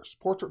years.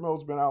 Portrait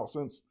mode's been out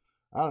since,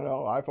 I don't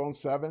know, iPhone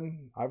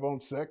 7, iPhone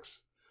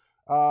 6.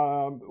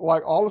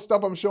 Like all the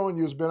stuff I'm showing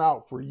you has been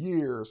out for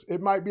years.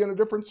 It might be in a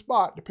different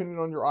spot depending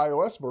on your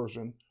iOS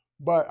version,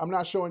 but I'm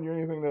not showing you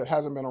anything that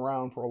hasn't been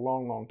around for a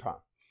long, long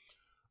time.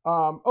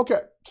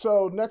 Okay,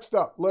 so next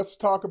up, let's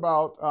talk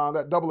about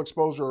that double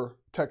exposure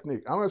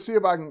technique. I'm going to see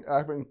if I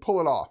can pull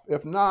it off.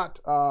 If not,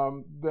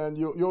 then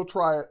you'll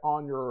try it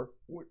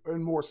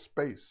in more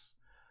space.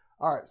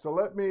 All right, so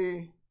let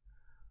me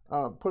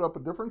put up a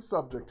different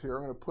subject here.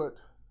 I'm going to put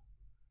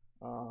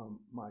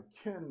my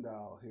Ken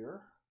dial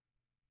here.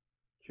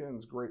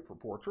 Ken's great for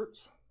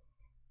portraits.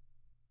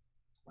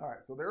 All right,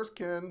 so there's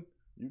Ken.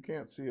 You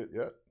can't see it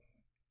yet.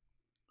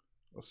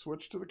 Let's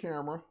switch to the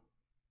camera.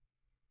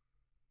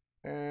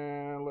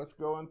 And let's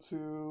get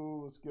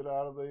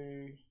out of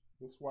the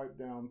swipe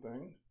down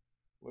thing.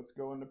 Let's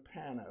go into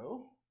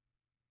Pano.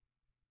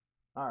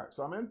 All right,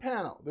 so I'm in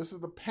Pano. This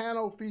is the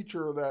Pano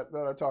feature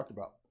that I talked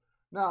about.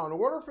 Now, in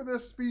order for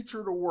this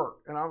feature to work,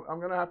 and I'm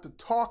going to have to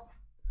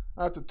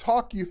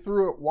talk you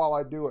through it while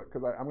I do it,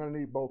 because I'm going to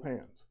need both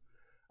hands.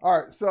 All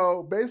right,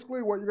 so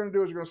basically what you're going to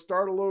do is you're going to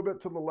start a little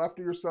bit to the left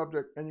of your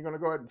subject, and you're going to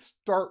go ahead and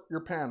start your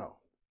pano.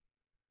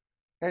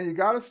 And you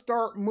got to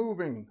start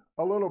moving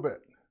a little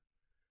bit.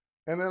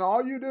 And then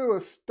all you do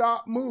is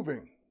stop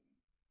moving.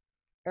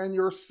 and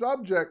your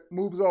subject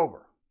moves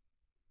over.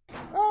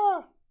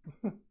 Ah!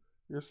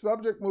 Your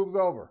subject moves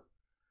over.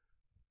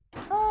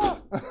 Ah!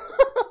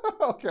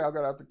 Okay, I'm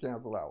gonna have to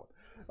cancel that one.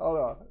 Hold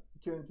on,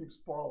 Ken keeps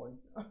falling.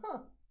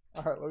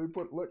 All right, let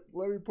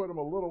me put him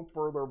a little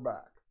further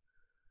back.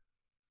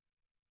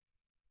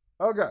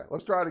 Okay,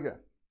 let's try it again.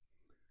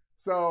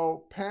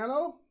 So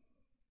panel,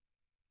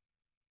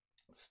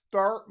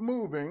 start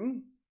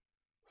moving,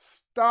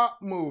 stop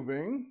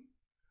moving.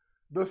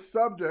 The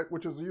subject,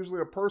 which is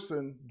usually a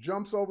person,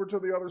 jumps over to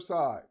the other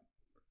side.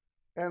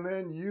 And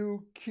then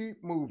you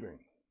keep moving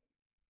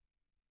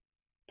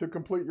to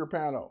complete your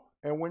panel.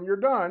 And when you're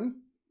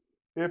done,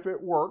 if it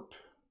worked,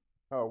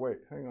 oh wait,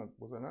 hang on,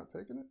 was I not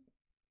taking it?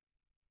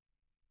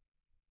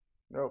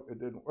 Nope, it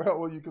didn't.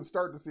 Well, you can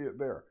start to see it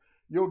there.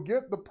 You'll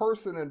get the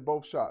person in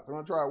both shots. I'm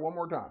gonna try it one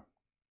more time.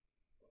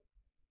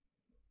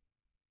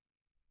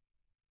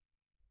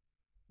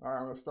 All right,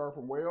 I'm gonna start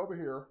from way over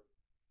here.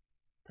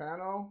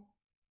 Panel,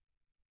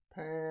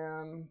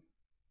 pan,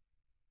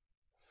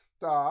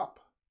 stop.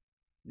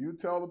 You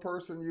tell the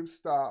person you've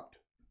stopped.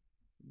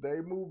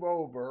 They move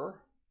over.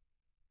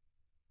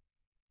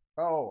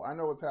 Oh, I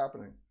know what's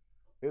happening.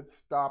 It's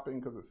stopping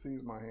because it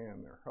sees my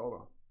hand there. Hold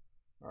on.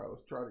 All right,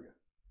 let's try it again.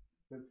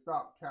 It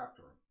stopped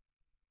capturing.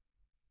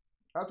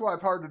 That's why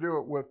it's hard to do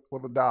it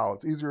with a dial.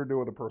 It's easier to do it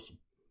with a person.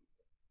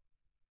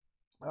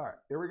 All right,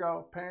 here we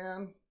go.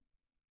 Pan,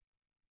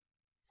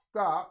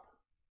 stop.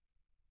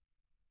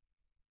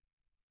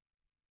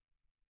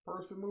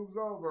 Person moves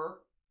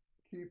over,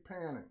 keep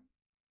panning.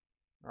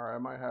 All right, I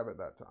might have it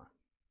that time.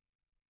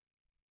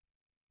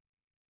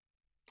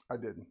 I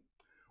didn't.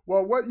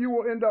 Well, what you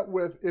will end up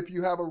with if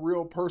you have a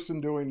real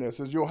person doing this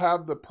is you'll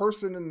have the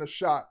person in the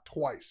shot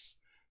twice.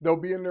 They'll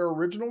be in their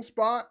original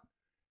spot,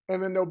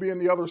 and then they'll be in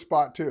the other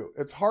spot too.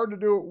 It's hard to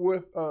do it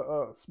with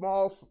a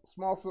small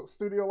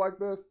studio like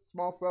this,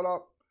 small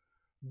setup,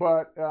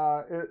 but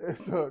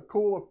it's a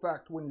cool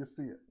effect when you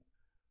see it.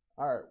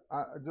 All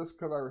right, just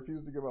because I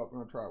refuse to give up, I'm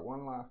going to try it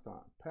one last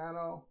time.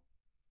 Panel,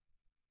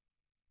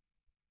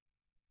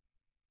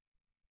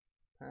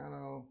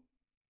 panel.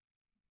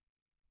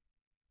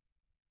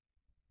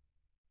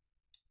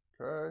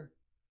 Okay,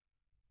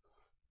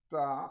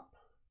 stop.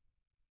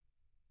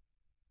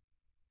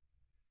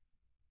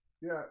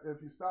 Yeah,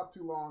 if you stop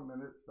too long,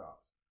 then it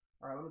stops.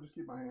 All right, let me just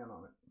keep my hand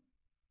on it.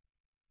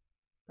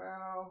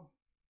 Panel,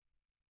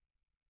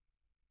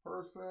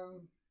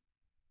 person,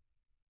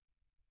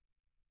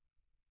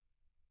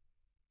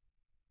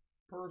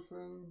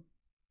 person,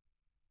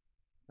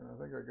 and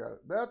I think I got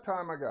it. That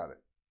time I got it,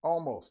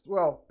 almost.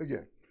 Well,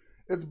 again,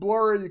 it's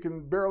blurry. You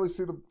can barely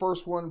see the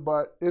first one,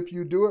 but if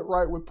you do it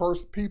right with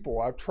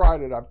people, I've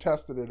tried it, I've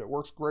tested it. It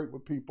works great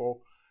with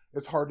people.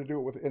 It's hard to do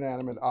it with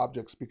inanimate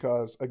objects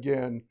because,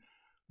 again,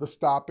 the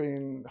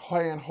stopping,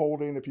 hand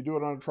holding, if you do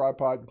it on a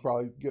tripod, you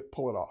probably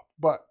pull it off.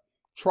 But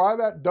try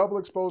that double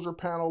exposure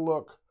panel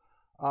look,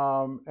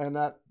 and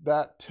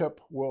that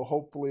tip will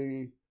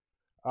hopefully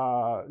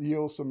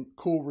yield some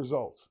cool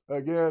results.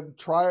 Again,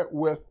 try it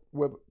with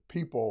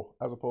people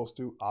as opposed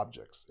to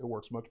objects. It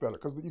works much better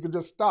because you can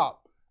just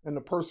stop and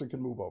the person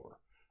can move over,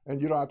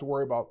 and you don't have to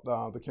worry about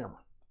the camera.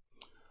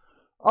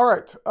 All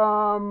right.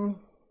 All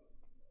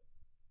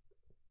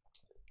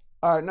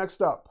right.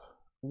 Next up,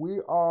 we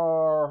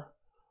are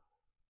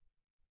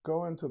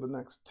going to the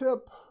next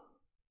tip.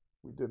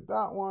 We did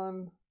that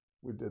one.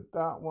 We did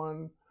that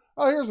one.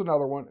 Oh, here's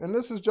another one. And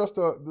this is just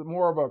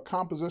more of a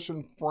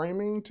composition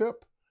framing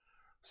tip.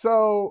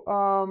 So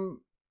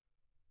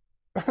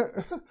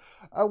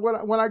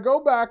when I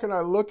go back and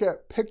I look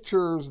at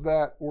pictures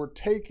that were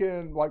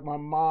taken, like my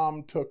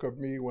mom took of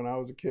me when I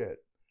was a kid,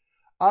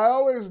 I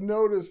always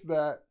notice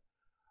that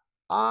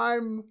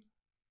I'm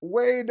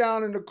way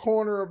down in the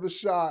corner of the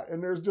shot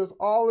and there's just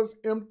all this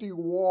empty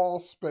wall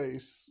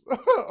space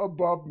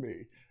above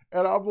me.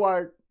 And I'm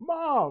like,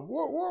 Mom,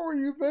 what were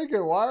you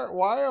thinking?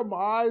 Why am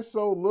I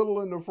so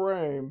little in the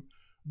frame,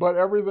 but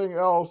everything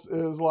else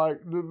is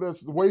like,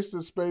 this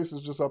wasted space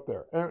is just up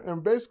there.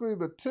 And basically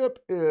the tip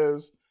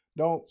is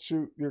don't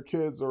shoot your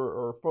kids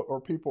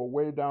or people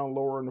way down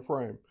lower in the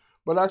frame.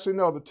 But actually,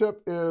 no, the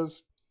tip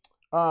is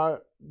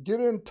get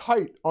in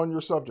tight on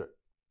your subject.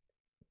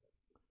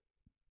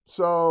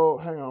 So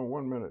hang on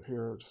 1 minute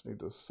here. I just need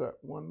to set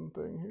one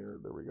thing here.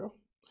 There we go.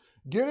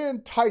 Get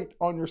in tight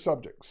on your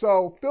subject.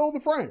 So fill the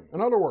frame.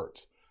 In other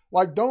words,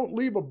 like don't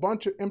leave a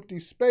bunch of empty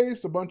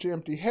space, a bunch of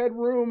empty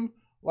headroom.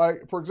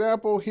 Like for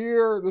example,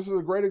 here, this is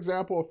a great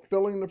example of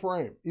filling the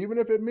frame. Even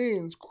if it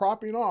means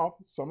cropping off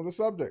some of the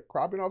subject.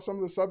 Cropping off some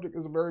of the subject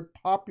is a very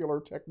popular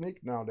technique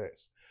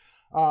nowadays.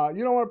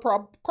 You don't want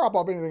to crop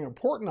off anything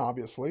important,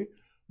 obviously,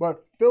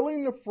 but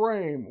filling the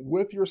frame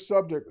with your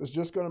subject is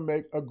just going to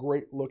make a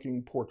great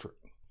looking portrait.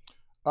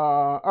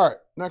 All right,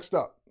 next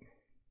up.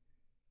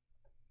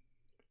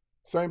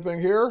 Same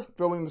thing here,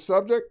 filling the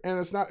subject. And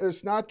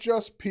it's not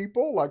just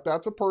people, like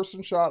that's a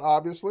person shot,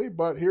 obviously,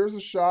 but here's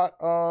a shot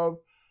of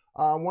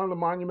one of the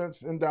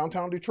monuments in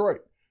downtown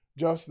Detroit.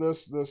 Just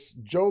this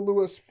Joe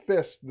Louis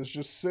fist that's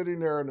just sitting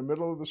there in the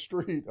middle of the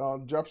street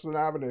on Jefferson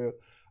Avenue.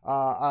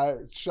 I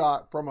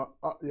shot from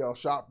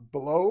shot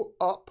below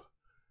up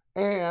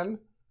and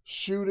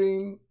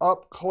shooting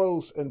up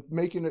close and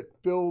making it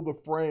fill the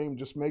frame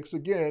just makes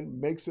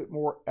it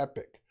more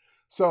epic.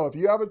 So if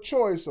you have a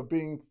choice of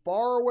being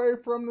far away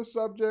from the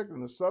subject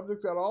and the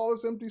subject's got all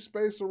this empty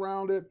space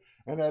around it,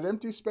 and that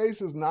empty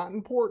space is not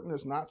important,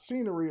 it's not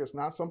scenery, it's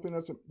not something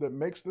that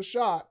makes the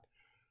shot,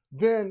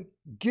 then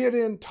get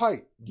in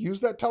tight. Use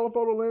that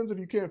telephoto lens if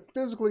you can't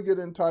physically get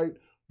in tight,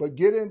 but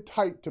get in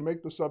tight to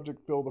make the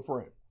subject fill the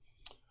frame.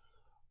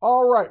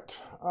 All right,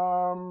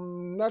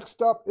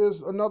 next up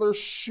is another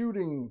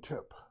shooting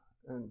tip.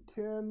 And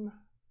Ken,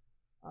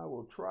 I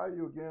will try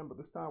you again, but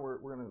this time we're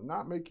going to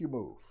not make you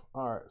move.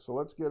 All right, so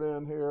let's get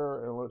in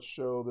here and let's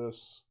show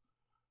this.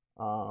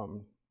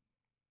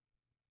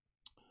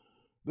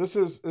 This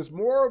is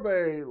more of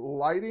a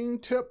lighting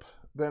tip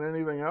than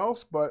anything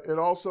else, but it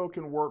also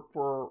can work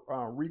for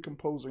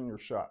recomposing your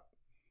shot.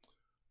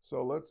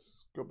 So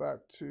let's go back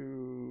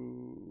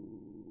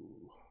to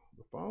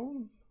the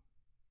phone.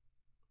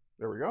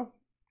 There we go.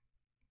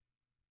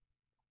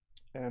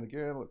 And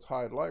again, let's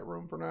hide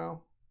Lightroom for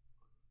now.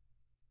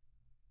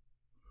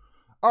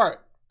 All right.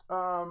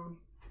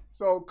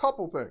 So a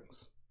couple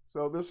things.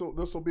 So this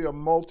will be a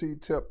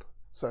multi-tip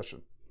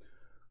session.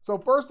 So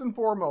first and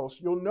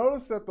foremost, you'll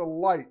notice that the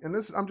light, and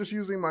this I'm just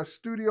using my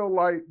studio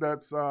light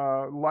that's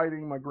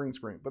lighting my green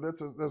screen, but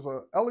there's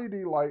a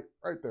LED light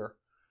right there.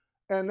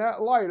 And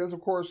that light is,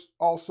 of course,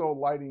 also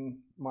lighting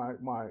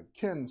my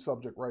Ken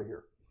subject right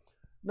here.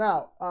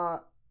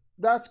 Now,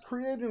 that's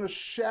creating a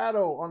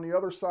shadow on the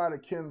other side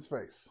of Ken's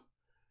face.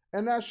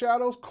 And that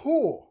shadow's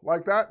cool.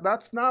 Like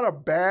that's not a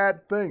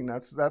bad thing.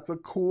 That's a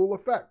cool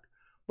effect.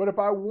 But if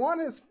I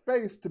want his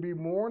face to be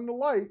more in the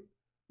light,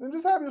 then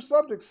just have your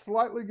subject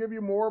slightly give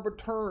you more of a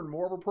turn,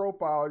 more of a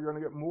profile. You're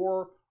going to get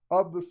more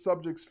of the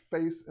subject's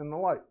face in the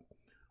light.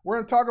 We're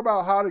going to talk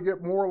about how to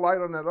get more light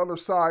on that other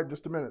side in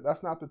just a minute.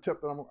 That's not the tip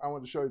that I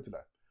want to show you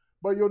today.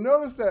 But you'll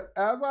notice that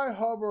as I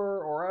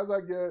hover or as I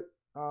get,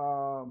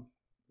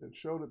 it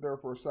showed it there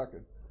for a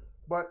second.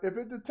 But if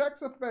it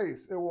detects a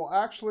face, it will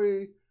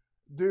actually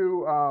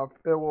it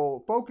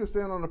will focus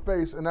in on the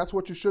face, and that's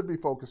what you should be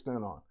focused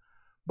in on.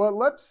 But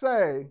let's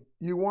say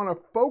you want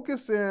to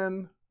focus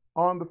in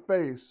on the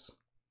face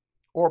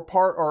or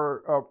part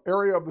or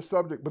area of the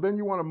subject, but then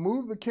you want to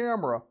move the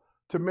camera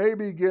to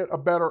maybe get a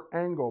better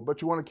angle,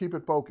 but you want to keep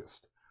it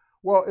focused.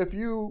 Well, if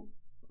you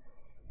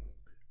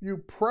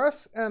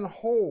press and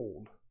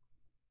hold,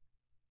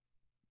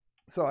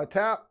 so I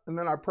tap and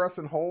then I press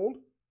and hold,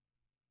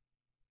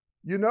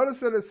 you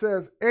notice that it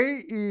says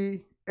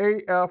AEAF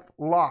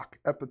lock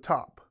at the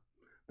top.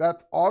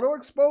 That's auto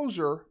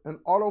exposure and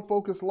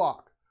autofocus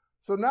lock.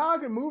 So now I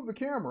can move the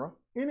camera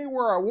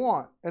anywhere I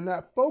want, and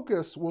that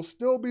focus will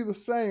still be the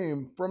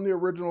same from the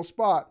original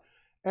spot,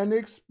 and the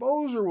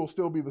exposure will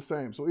still be the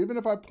same. So even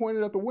if I point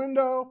it at the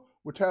window,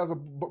 which has a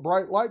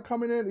bright light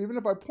coming in, even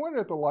if I point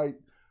it at the light,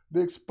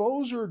 the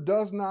exposure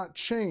does not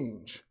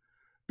change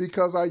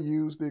because I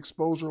use the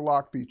exposure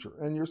lock feature.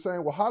 And you're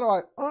saying, well, how do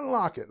I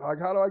unlock it? Like,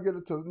 how do I get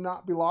it to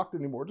not be locked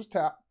anymore? Just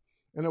tap,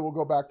 and it will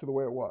go back to the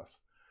way it was.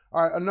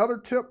 All right, another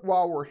tip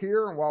while we're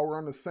here and while we're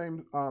on the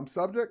same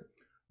subject,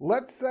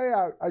 let's say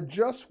I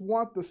just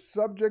want the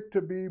subject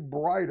to be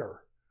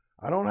brighter.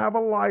 I don't have a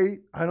light,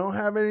 I don't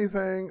have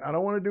anything, I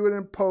don't want to do it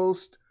in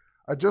post,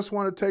 I just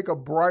want to take a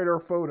brighter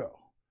photo.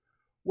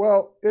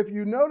 Well, if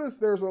you notice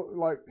there's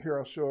here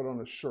I'll show it on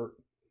the shirt.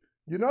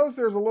 You notice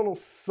there's a little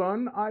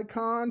sun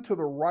icon to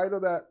the right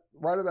of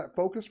that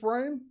focus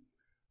frame?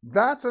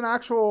 That's an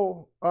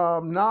actual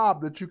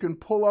knob that you can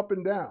pull up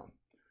and down.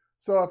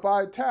 So if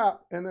I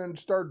tap and then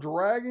start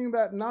dragging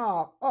that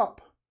knob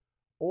up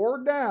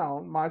or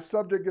down, my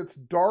subject gets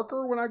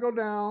darker when I go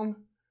down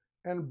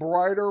and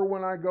brighter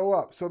when I go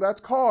up. So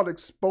that's called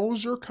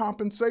exposure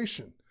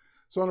compensation.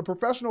 So on a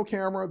professional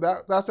camera,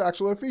 that's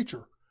actually a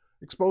feature,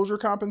 exposure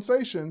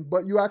compensation,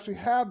 but you actually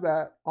have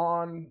that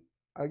on,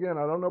 again,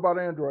 I don't know about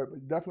Android,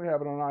 but you definitely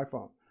have it on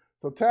iPhone.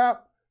 So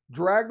tap,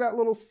 drag that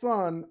little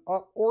sun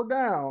up or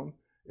down.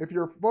 If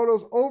your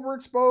photo's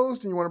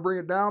overexposed and you want to bring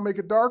it down, make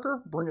it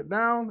darker, bring it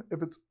down.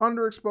 If it's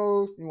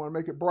underexposed, you want to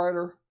make it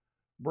brighter,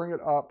 bring it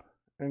up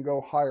and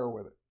go higher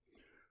with it.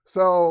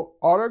 So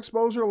auto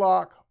exposure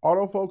lock,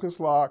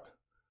 autofocus lock,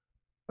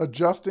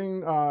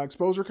 adjusting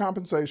exposure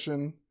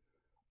compensation,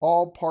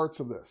 all parts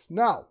of this.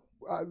 Now,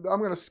 I'm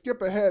going to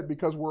skip ahead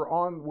because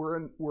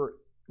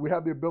we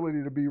have the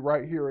ability to be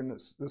right here in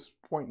this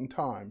point in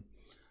time.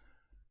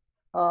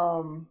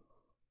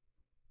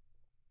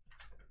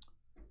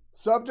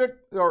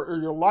 Subject or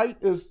your light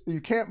is,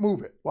 you can't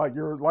move it. Like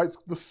your light's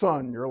the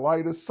sun, your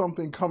light is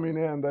something coming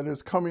in that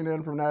is coming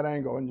in from that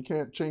angle and you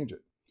can't change it.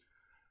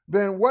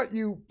 Then what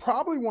you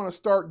probably want to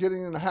start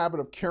getting in the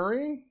habit of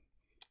carrying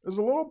is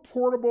a little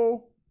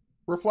portable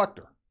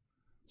reflector.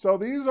 So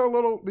these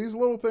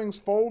little things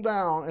fold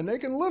down and they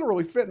can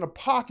literally fit in a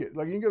pocket.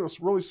 Like you can get a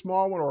really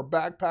small one or a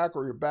backpack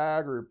or your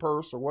bag or your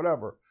purse or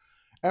whatever.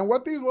 And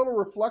what these little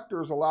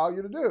reflectors allow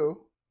you to do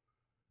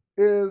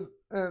is,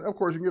 and of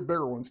course you can get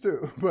bigger ones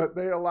too, but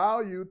they allow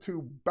you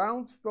to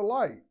bounce the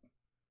light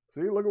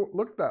See,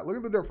 look at that. Look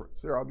at the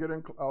difference. Here,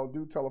 I'll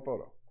do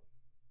telephoto.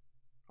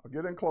 I'll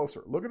get in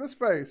closer. Look at his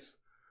face.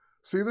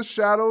 See the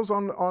shadows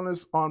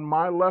on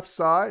my left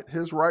side,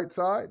 his right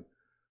side?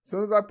 As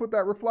soon as I put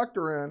that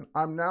reflector in,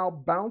 I'm now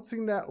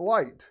bouncing that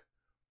light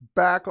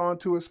back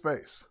onto his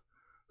face.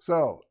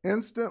 So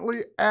instantly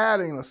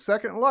adding a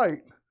second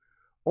light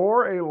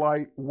or a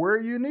light where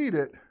you need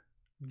it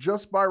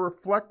just by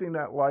reflecting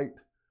that light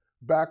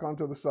back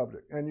onto the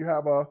subject. And you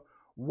have a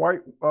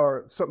white,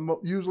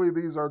 usually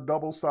these are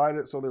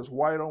double-sided, so there's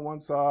white on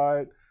one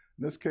side,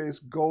 in this case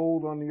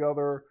gold on the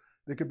other.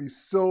 It could be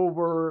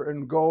silver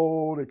and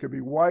gold, it could be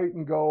white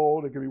and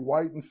gold, it could be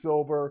white and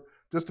silver,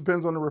 just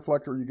depends on the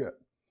reflector you get.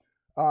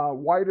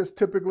 White is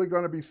typically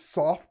going to be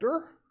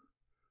softer,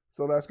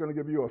 so that's going to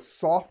give you a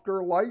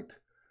softer light.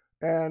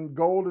 And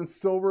gold and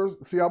silver,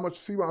 see how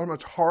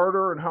much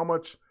harder and how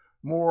much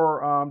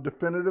more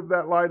definitive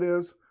that light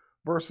is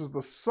versus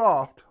the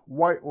soft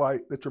white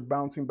light that you're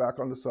bouncing back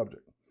on the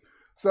subject.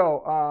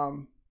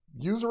 So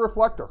use a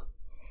reflector.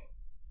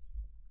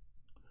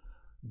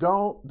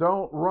 Don't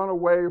run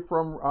away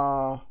from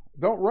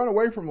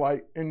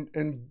light,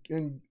 and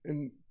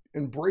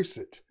embrace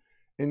it,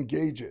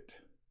 engage it.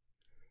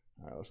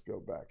 All right, let's go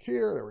back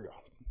here. There we go.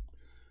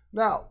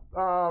 Now,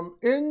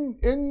 in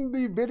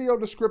the video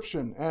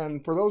description,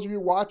 and for those of you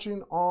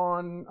watching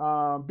on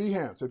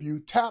Behance, if you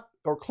tap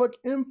or click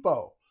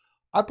info,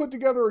 I put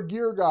together a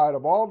gear guide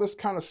of all this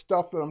kind of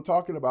stuff that I'm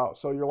talking about.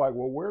 So you're like,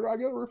 well, where do I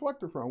get a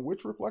reflector from?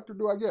 Which reflector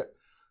do I get?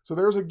 So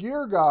there's a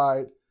gear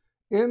guide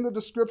in the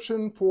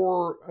description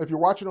for, if you're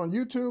watching on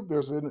YouTube,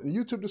 there's a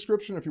YouTube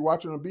description. If you're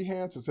watching on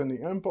Behance, it's in the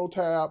info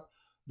tab.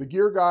 The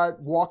gear guide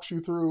walks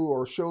you through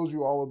or shows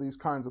you all of these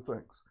kinds of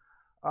things.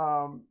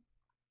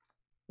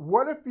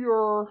 What if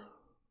your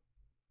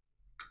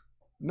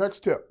next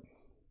tip,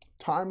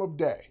 time of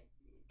day?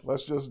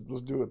 Let's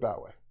do it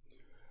that way.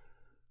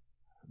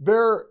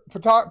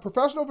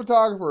 Professional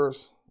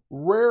photographers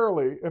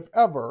rarely, if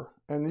ever,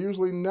 and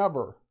usually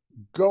never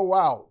go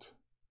out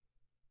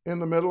in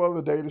the middle of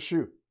the day to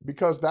shoot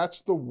because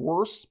that's the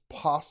worst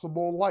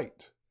possible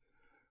light.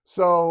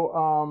 So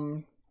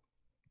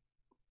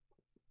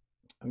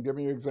I'm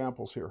giving you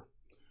examples here.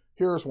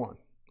 Here's one.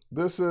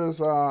 This is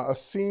a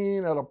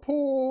scene at a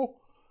pool.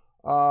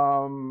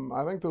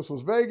 I think this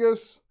was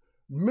Vegas,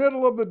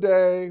 middle of the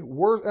day,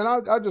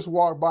 and I just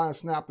walked by and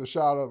snapped a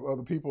shot of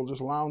the people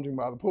just lounging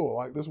by the pool.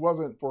 Like, this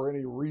wasn't for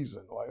any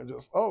reason. Like, I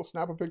just,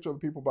 snap a picture of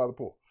the people by the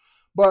pool.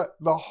 But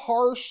the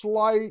harsh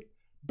light,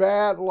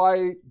 bad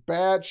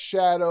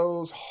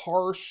shadows,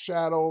 harsh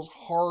shadows,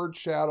 hard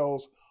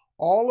shadows,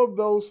 all of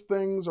those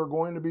things are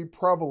going to be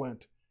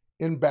prevalent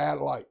in bad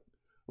light.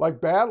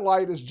 Like, bad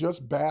light is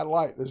just bad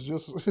light. It's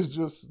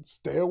just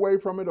stay away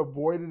from it,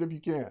 avoid it if you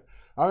can.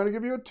 I'm going to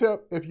give you a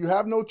tip. If you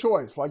have no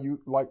choice, like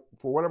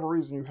for whatever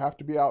reason, you have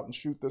to be out and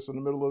shoot this in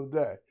the middle of the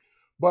day.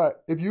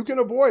 But if you can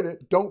avoid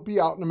it, don't be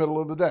out in the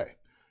middle of the day.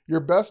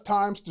 Your best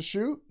times to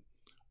shoot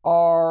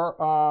are,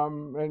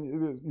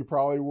 and you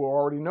probably will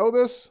already know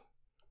this,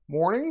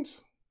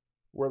 mornings,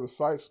 where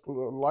the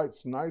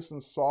light's nice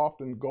and soft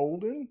and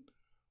golden,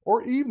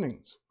 or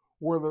evenings,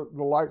 where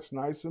the light's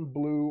nice and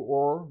blue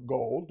or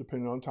gold,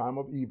 depending on time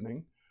of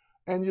evening.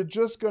 And you're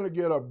just going to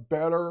get a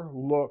better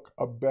look,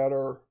 a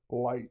better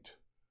light,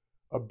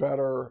 a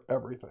better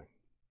everything.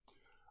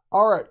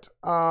 All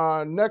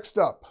right, next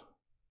up,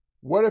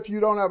 what if you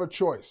don't have a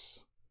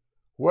choice?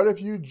 What if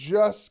you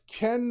just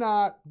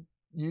cannot,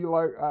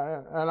 and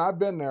I've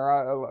been there.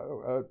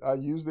 I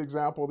used the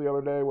example the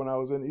other day when I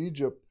was in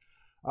Egypt.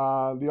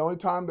 The only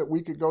time that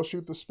we could go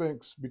shoot the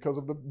Sphinx because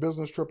of the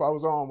business trip I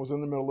was on was in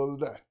the middle of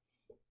the day.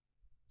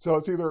 So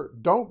it's either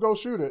don't go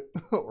shoot it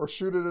or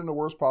shoot it in the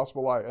worst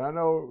possible light. And I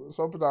know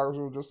some photographers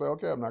will just say,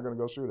 okay, I'm not going to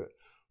go shoot it.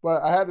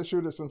 But I had to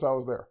shoot it since I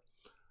was there.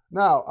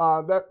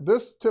 Now,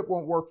 this tip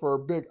won't work for a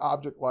big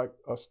object like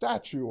a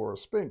statue or a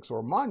Sphinx or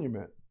a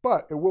monument,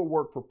 but it will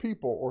work for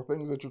people or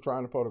things that you're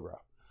trying to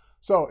photograph.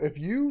 So if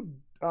you,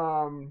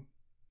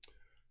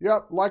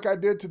 like I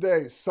did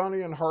today,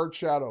 sunny and hard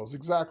shadows.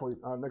 Exactly,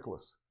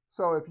 Nicholas.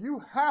 So if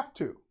you have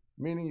to,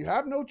 meaning you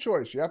have no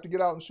choice, you have to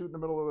get out and shoot in the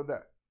middle of the day.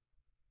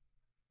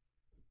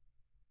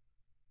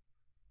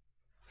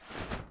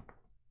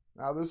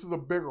 Now, this is a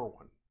bigger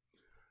one,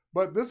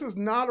 but this is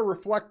not a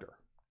reflector.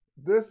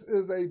 This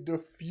is a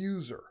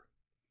diffuser.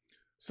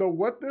 So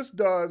what this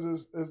does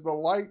is the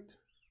light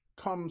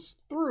comes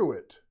through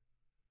it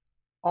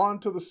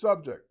onto the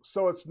subject.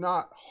 So it's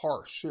not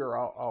harsh. Here,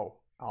 I'll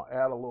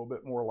add a little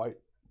bit more light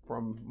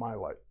from my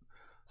light.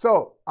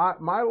 So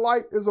my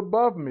light is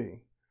above me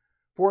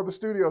for the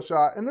studio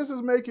shot, and this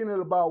is making it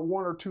about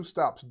 1 or 2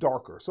 stops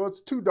darker. So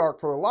it's too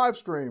dark for the live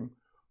stream,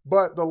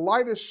 but the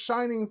light is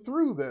shining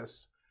through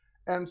this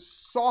and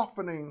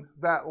softening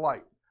that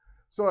light.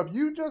 So if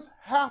you just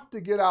have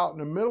to get out in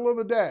the middle of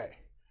the day,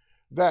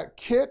 that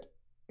kit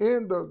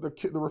in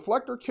the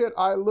reflector kit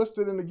I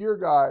listed in the gear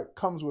guide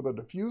comes with a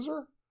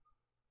diffuser,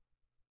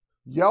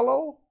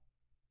 yellow,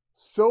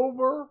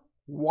 silver,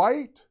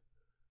 white,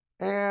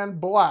 and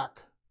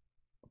black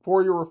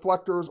for your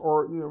reflectors,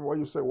 or well,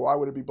 you say, well, why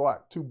would it be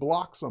black? To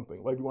block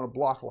something, like you want to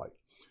block light.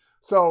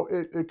 So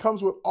it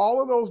comes with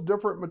all of those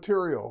different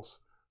materials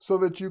so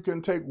that you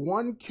can take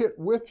one kit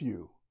with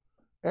you,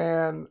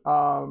 and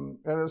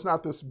it's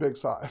not this big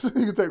size.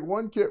 You can take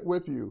one kit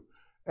with you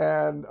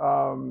and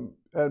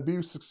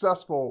be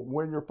successful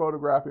when you're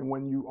photographing,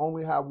 when you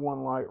only have one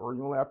light or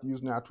you only have to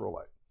use natural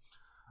light.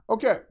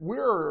 Okay,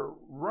 we're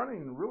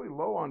running really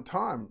low on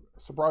time,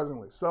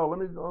 surprisingly. So let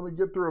me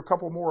get through a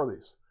couple more of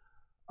these.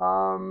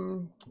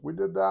 We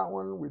did that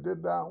one. We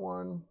did that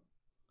one.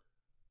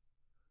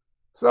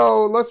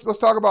 So let's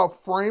talk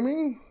about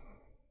framing.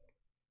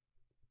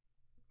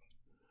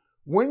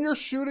 When you're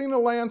shooting a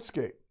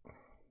landscape,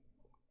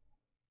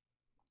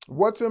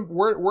 where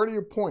do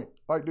you point?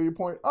 Like, do you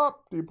point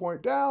up? Do you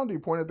point down? Do you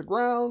point at the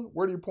ground?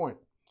 Where do you point?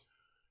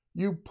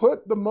 You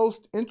put the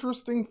most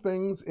interesting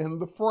things in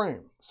the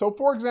frame. So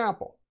for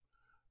example,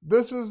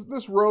 this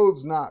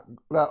road's not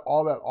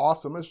all that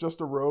awesome. It's just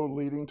a road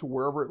leading to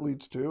wherever it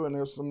leads to, and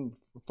there's some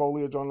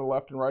foliage on the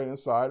left and right hand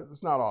side.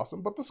 It's not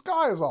awesome, but the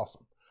sky is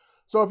awesome.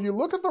 So if you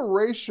look at the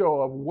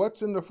ratio of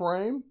what's in the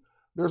frame,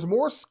 there's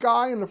more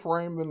sky in the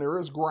frame than there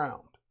is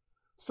ground.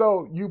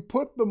 So you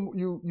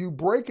you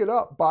break it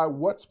up by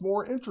what's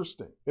more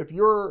interesting. If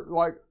you're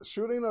like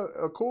shooting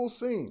a cool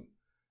scene,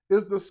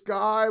 is the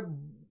sky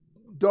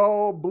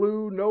dull,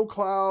 blue, no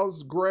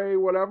clouds, gray,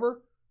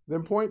 whatever,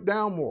 then point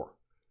down more.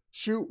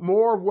 Shoot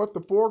more of what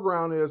the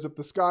foreground is if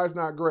the sky's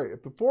not great.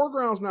 If the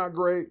foreground's not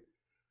great,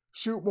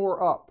 shoot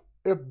more up.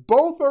 If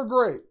both are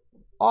great,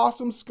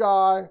 awesome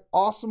sky,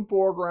 awesome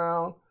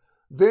foreground,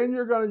 then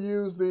you're going to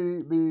use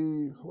the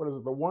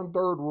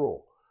 1/3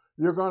 rule.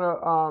 You're going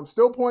to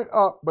still point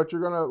up, but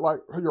you're going to, like,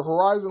 your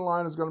horizon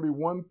line is going to be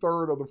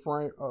 1/3 of the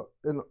frame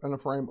in the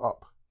frame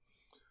up.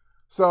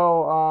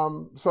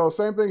 So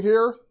same thing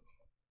here.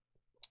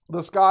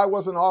 The sky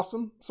wasn't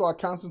awesome, so I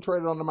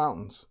concentrated on the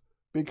mountains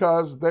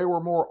because they were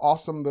more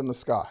awesome than the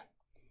sky.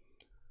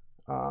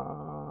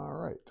 All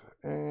right,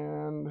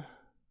 and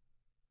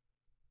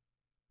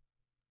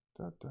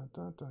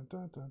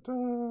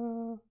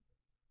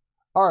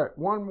all right,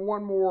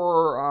 one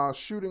more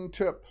shooting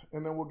tip,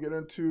 and then we'll get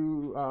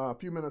into a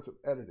few minutes of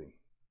editing.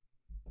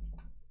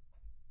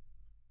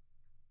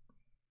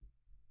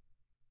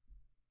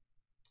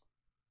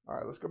 All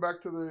right, let's go back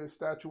to the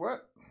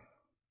statuette.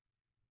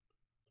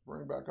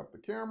 Bring back up the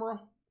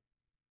camera.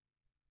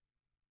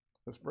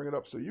 Let's bring it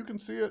up so you can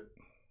see it.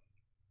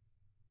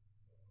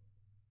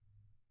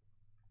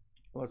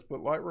 Let's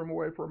put Lightroom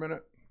away for a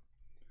minute.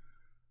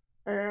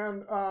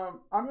 And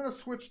I'm going to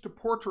switch to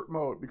portrait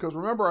mode because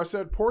remember I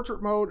said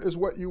portrait mode is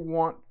what you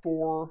want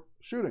for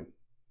shooting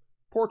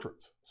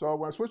portraits. So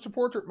when I switch to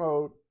portrait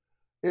mode,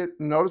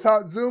 notice how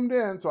it zoomed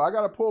in, so I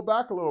got to pull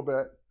back a little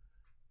bit.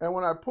 And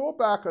when I pull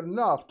back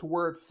enough to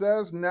where it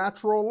says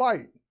natural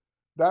light,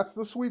 that's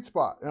the sweet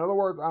spot. In other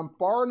words, I'm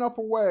far enough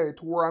away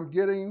to where I'm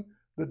getting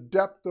the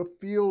depth of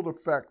field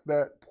effect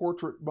that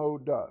portrait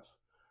mode does.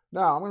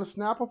 Now I'm going to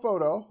snap a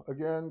photo.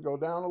 Again, go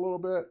down a little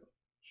bit,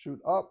 shoot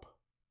up,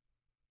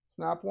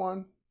 snap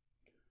one,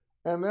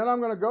 and then I'm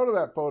going to go to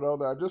that photo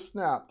that I just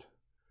snapped,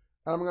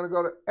 and I'm going to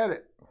go to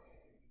edit.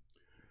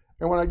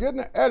 And when I get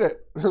into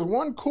edit, there's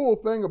one cool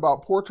thing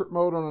about portrait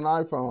mode on an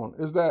iPhone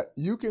is that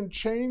you can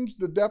change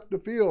the depth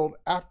of field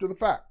after the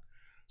fact.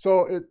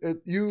 So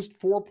it used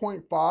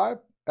 4.5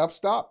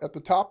 f-stop at the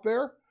top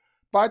there.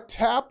 If I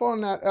tap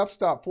on that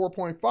f-stop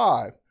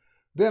 4.5,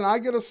 then I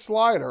get a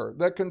slider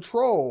that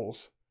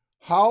controls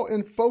how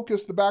in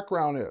focus the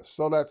background is.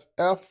 So that's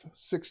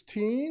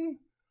F16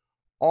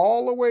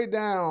 all the way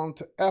down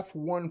to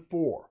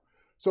F14.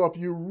 So if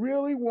you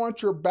really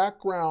want your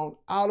background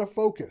out of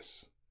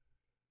focus,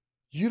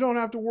 you don't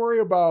have to worry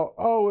about,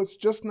 oh, it's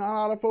just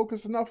not out of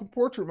focus enough with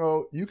portrait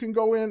mode. You can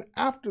go in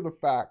after the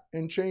fact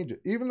and change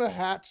it. Even the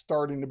hat's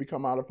starting to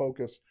become out of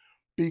focus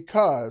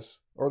because,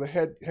 or the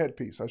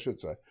headpiece, I should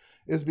say,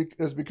 is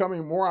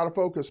becoming more out of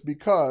focus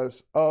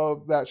because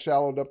of that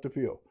shallow depth of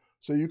field.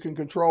 So you can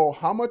control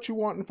how much you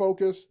want in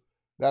focus.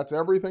 That's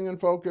everything in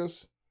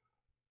focus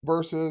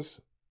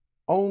versus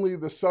only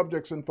the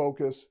subjects in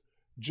focus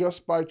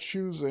just by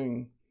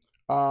choosing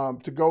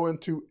to go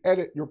into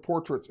edit your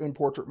portraits in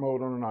portrait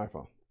mode on an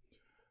iPhone.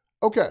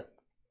 Okay,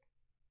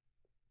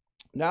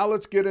 now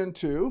let's get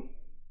into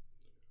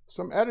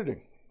some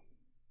editing,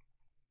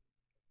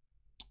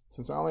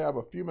 since I only have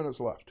a few minutes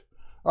left.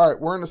 All right,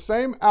 we're in the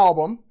same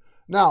album.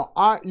 Now,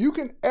 you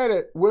can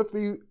edit with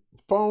the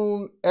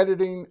phone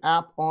editing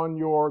app on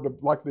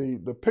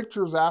the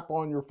Pictures app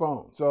on your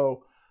phone.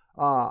 So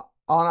on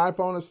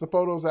iPhone, it's the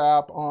Photos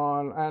app.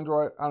 On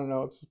Android, I don't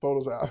know, it's the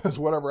Photos app. It's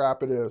whatever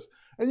app it is.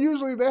 And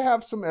usually they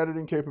have some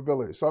editing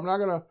capabilities. So I'm not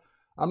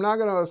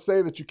gonna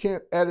say that you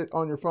can't edit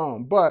on your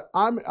phone, but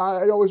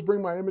I always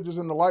bring my images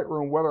into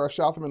Lightroom, whether I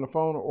shot them in the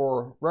phone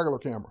or regular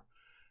camera.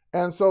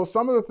 And so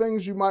some of the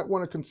things you might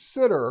want to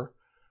consider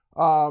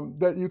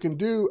that you can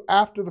do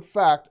after the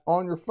fact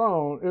on your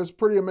phone is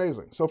pretty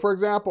amazing. So for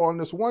example, on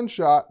this one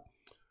shot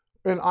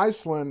in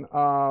Iceland,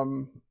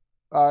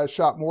 I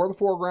shot more of the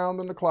foreground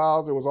than the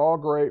clouds. It was all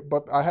great,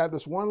 but I had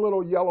this one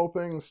little yellow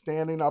thing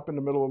standing up in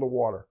the middle of the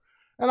water.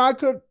 And I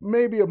could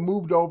maybe have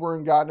moved over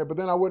and gotten it, but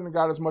then I wouldn't have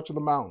got as much of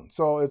the mountain.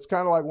 So it's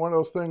kind of like one of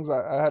those things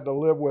I had to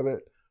live with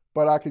it,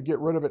 but I could get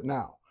rid of it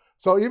now.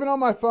 So even on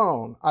my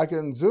phone, I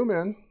can zoom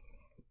in.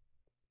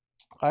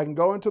 I can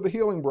go into the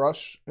healing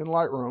brush in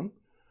Lightroom,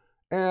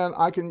 and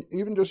I can,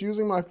 even just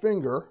using my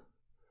finger,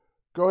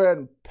 go ahead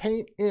and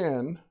paint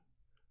in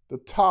the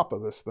top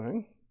of this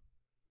thing.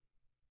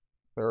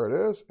 There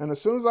it is. And as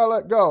soon as I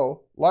let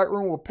go,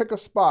 Lightroom will pick a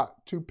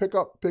spot to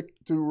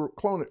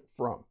clone it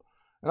from.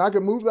 And I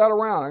can move that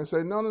around. I can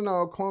say,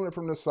 no, clone it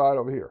from this side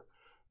over here.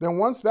 Then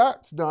once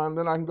that's done,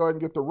 then I can go ahead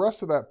and get the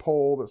rest of that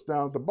pole that's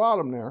down at the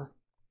bottom there.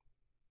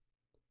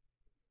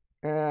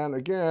 And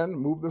again,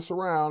 move this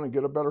around and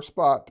get a better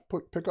spot to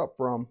pick up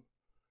from,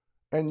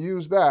 and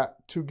use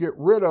that to get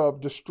rid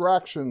of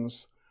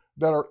distractions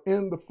that are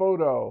in the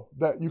photo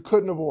that you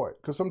couldn't avoid,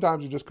 because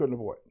sometimes you just couldn't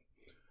avoid.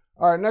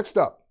 All right, next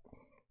up.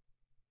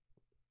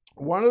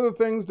 One of the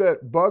things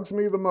that bugs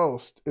me the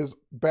most is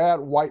bad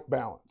white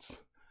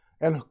balance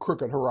and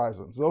crooked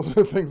horizons. Those are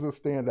the things that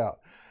stand out.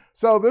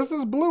 So this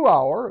is blue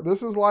hour.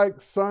 This is like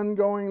sun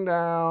going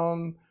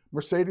down,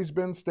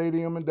 Mercedes-Benz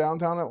Stadium in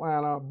downtown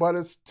Atlanta, but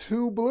it's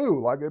too blue.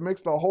 Like, it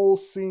makes the whole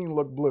scene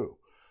look blue.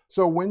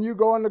 So when you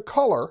go into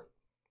color,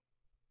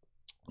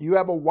 you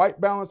have a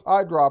white balance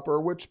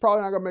eyedropper, which is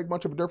probably not going to make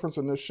much of a difference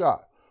in this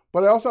shot.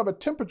 But I also have a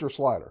temperature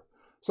slider.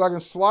 So I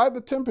can slide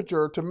the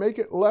temperature to make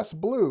it less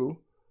blue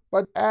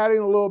by adding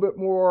a little bit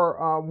more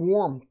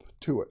warmth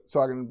to it.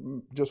 So I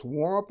can just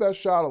warm up that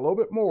shot a little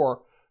bit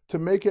more to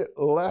make it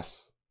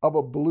less of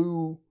a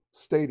blue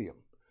stadium.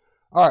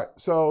 All right,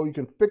 so you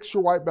can fix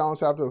your white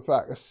balance after the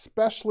fact,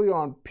 especially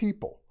on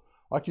people.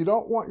 Like, you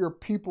don't want your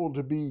people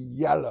to be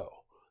yellow.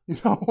 You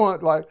don't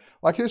want,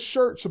 like his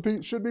shirt should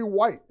be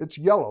white. It's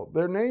yellow.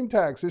 Their name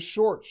tags, his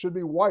shorts should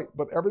be white,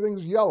 but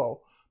everything's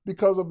yellow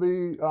because of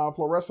the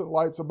fluorescent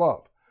lights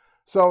above.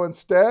 So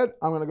instead,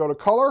 I'm going to go to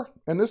color,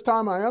 and this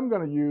time I am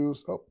going to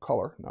use,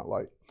 color, not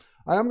light.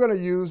 I am going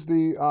to use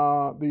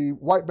the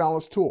white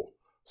balance tool.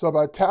 So if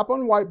I tap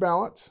on white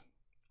balance,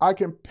 I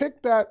can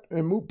pick that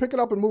and pick it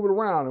up and move it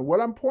around. And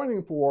what I'm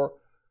pointing for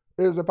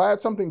is, if I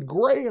had something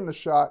gray in the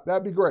shot,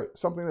 that'd be great.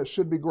 Something that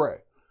should be gray.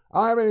 I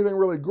don't have anything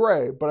really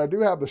gray, but I do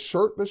have the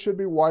shirt that should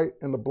be white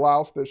and the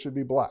blouse that should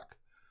be black.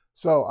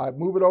 So I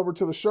move it over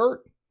to the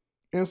shirt,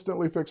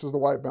 instantly fixes the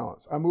white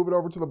balance. I move it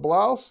over to the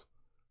blouse,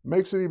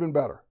 makes it even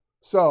better.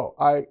 So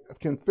I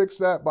can fix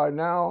that by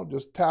now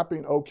just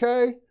tapping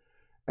OK,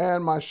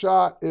 and my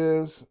shot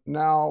is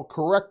now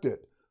corrected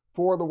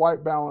for the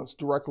white balance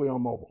directly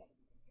on mobile.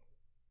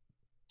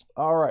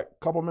 All right,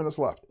 couple minutes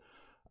left.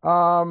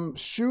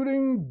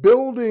 Shooting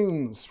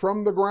buildings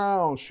from the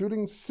ground,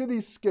 shooting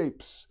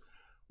cityscapes.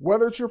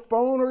 Whether it's your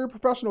phone or your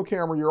professional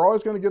camera, you're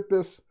always going to get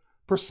this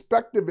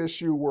perspective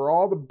issue where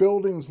all the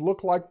buildings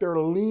look like they're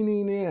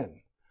leaning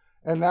in.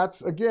 And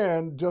that's,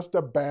 again, just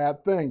a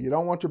bad thing. You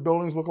don't want your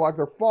buildings to look like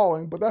they're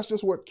falling, but that's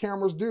just what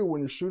cameras do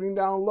when you're shooting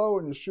down low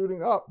and you're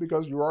shooting up,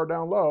 because you are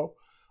down low.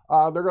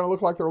 They're going to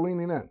look like they're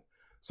leaning in.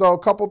 So a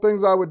couple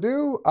things I would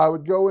do. I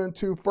would go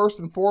into, first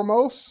and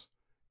foremost,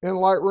 in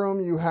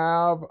Lightroom,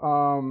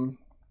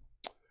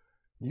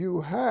 you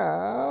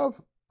have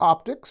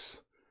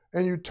optics,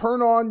 and you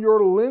turn on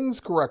your lens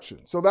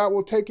correction. So that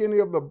will take any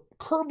of the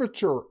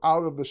curvature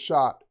out of the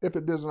shot if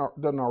it doesn't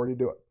already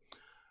do it.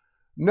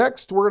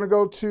 Next, we're going to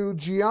go to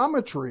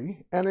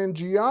geometry, and in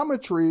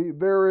geometry,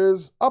 there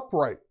is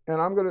upright,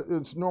 and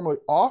it's normally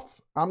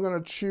off. I'm going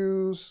to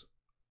choose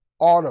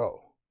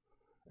auto.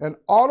 And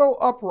auto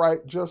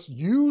upright just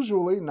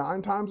usually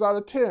 9 times out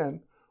of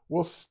 10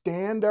 will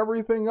stand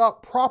everything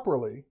up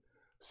properly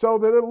so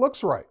that it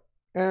looks right.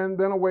 And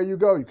then away you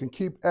go. You can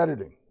keep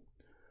editing.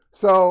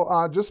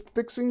 So just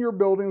fixing your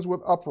buildings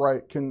with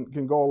upright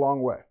can go a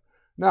long way.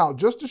 Now,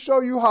 just to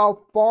show you how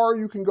far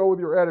you can go with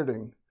your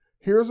editing,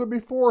 here's a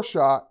before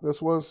shot.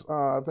 This was,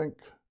 I think,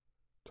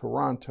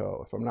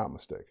 Toronto, if I'm not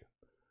mistaken.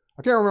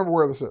 I can't remember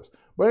where this is.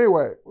 But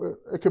anyway,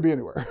 it could be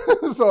anywhere.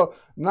 So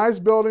nice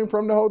building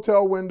from the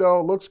hotel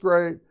window. Looks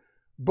great.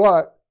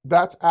 But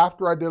that's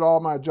after I did all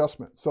my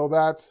adjustments. So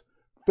that's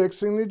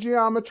fixing the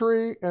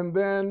geometry, and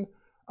then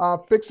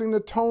fixing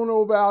the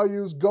tonal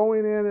values,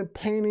 going in and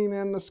painting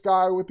in the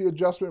sky with the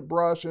adjustment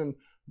brush, and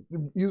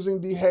using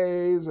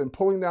dehaze and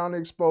pulling down the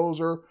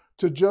exposure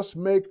to just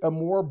make a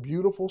more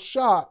beautiful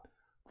shot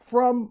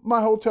from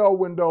my hotel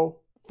window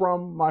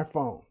from my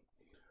phone.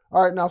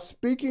 All right, now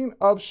speaking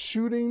of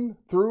shooting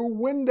through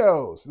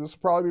windows, this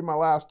will probably be my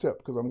last tip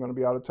because I'm going to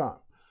be out of time.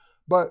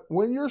 But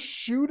when you're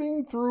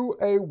shooting through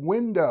a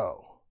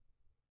window,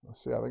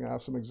 let's see, I think I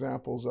have some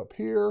examples up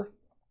here.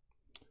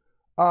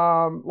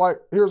 Like,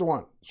 here's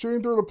one.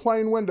 Shooting through the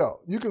plane window.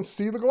 You can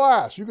see the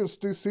glass. You can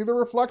see the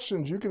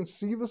reflections. You can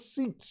see the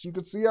seats. You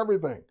can see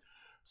everything.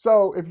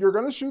 So if you're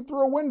going to shoot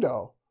through a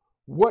window,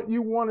 what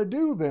you want to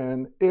do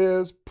then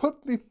is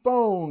put the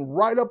phone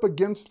right up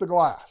against the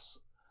glass.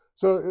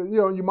 So,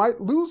 you might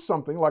lose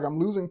something, like I'm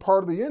losing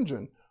part of the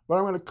engine, but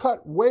I'm going to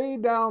cut way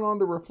down on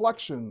the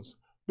reflections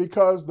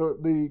because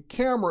the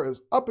camera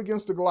is up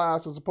against the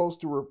glass as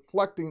opposed to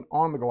reflecting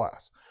on the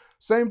glass.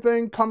 Same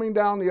thing coming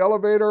down the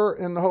elevator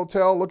in the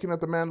hotel, looking at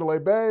the Mandalay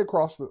Bay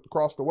across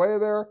the way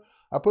there.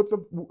 I put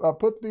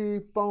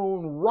the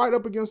phone right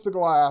up against the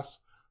glass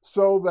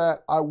so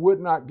that I would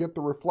not get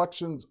the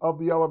reflections of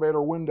the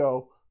elevator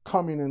window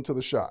coming into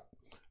the shot.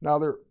 Now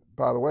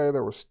by the way,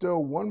 there was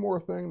still one more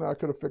thing that I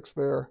could have fixed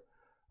there.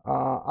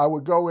 I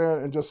would go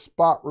in and just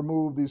spot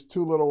remove these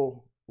two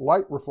little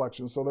light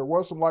reflections. So there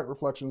was some light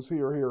reflections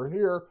here, here, and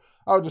here.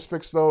 I would just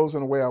fix those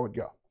and away I would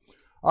go.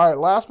 All right,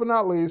 last but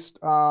not least,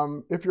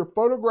 if you're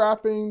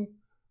photographing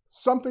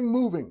something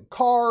moving,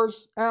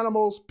 cars,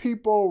 animals,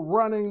 people,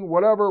 running,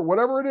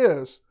 whatever it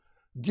is,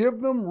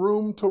 give them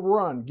room to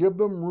run, give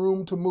them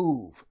room to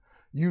move.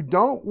 You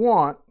don't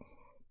want,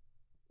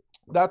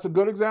 that's a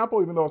good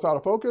example, even though it's out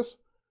of focus.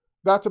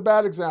 That's a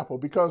bad example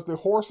because the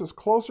horse is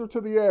closer to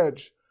the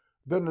edge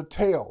than the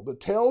tail. The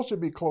tail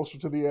should be closer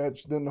to the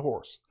edge than the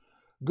horse.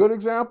 Good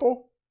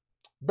example,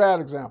 bad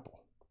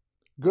example.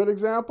 Good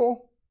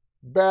example,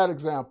 bad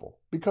example.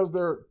 Because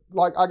they're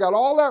like, I got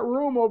all that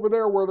room over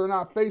there where they're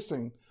not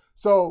facing.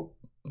 So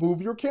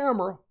move your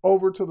camera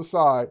over to the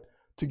side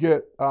to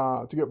get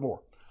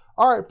more.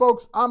 All right,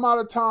 folks, I'm out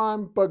of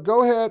time, but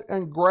go ahead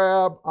and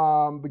grab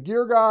the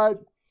gear guide.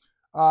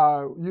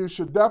 You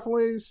should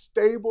definitely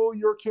stable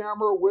your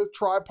camera with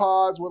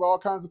tripods, with all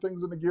kinds of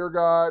things in the gear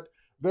guide.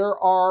 There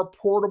are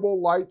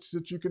portable lights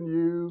that you can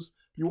use.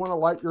 If you want to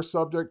light your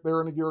subject,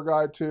 they're in the gear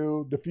guide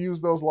too.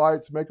 Diffuse those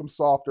lights, make them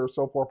softer,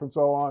 so forth and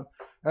so on.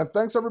 And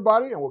thanks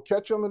everybody, and we'll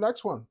catch you on the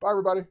next one. Bye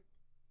everybody.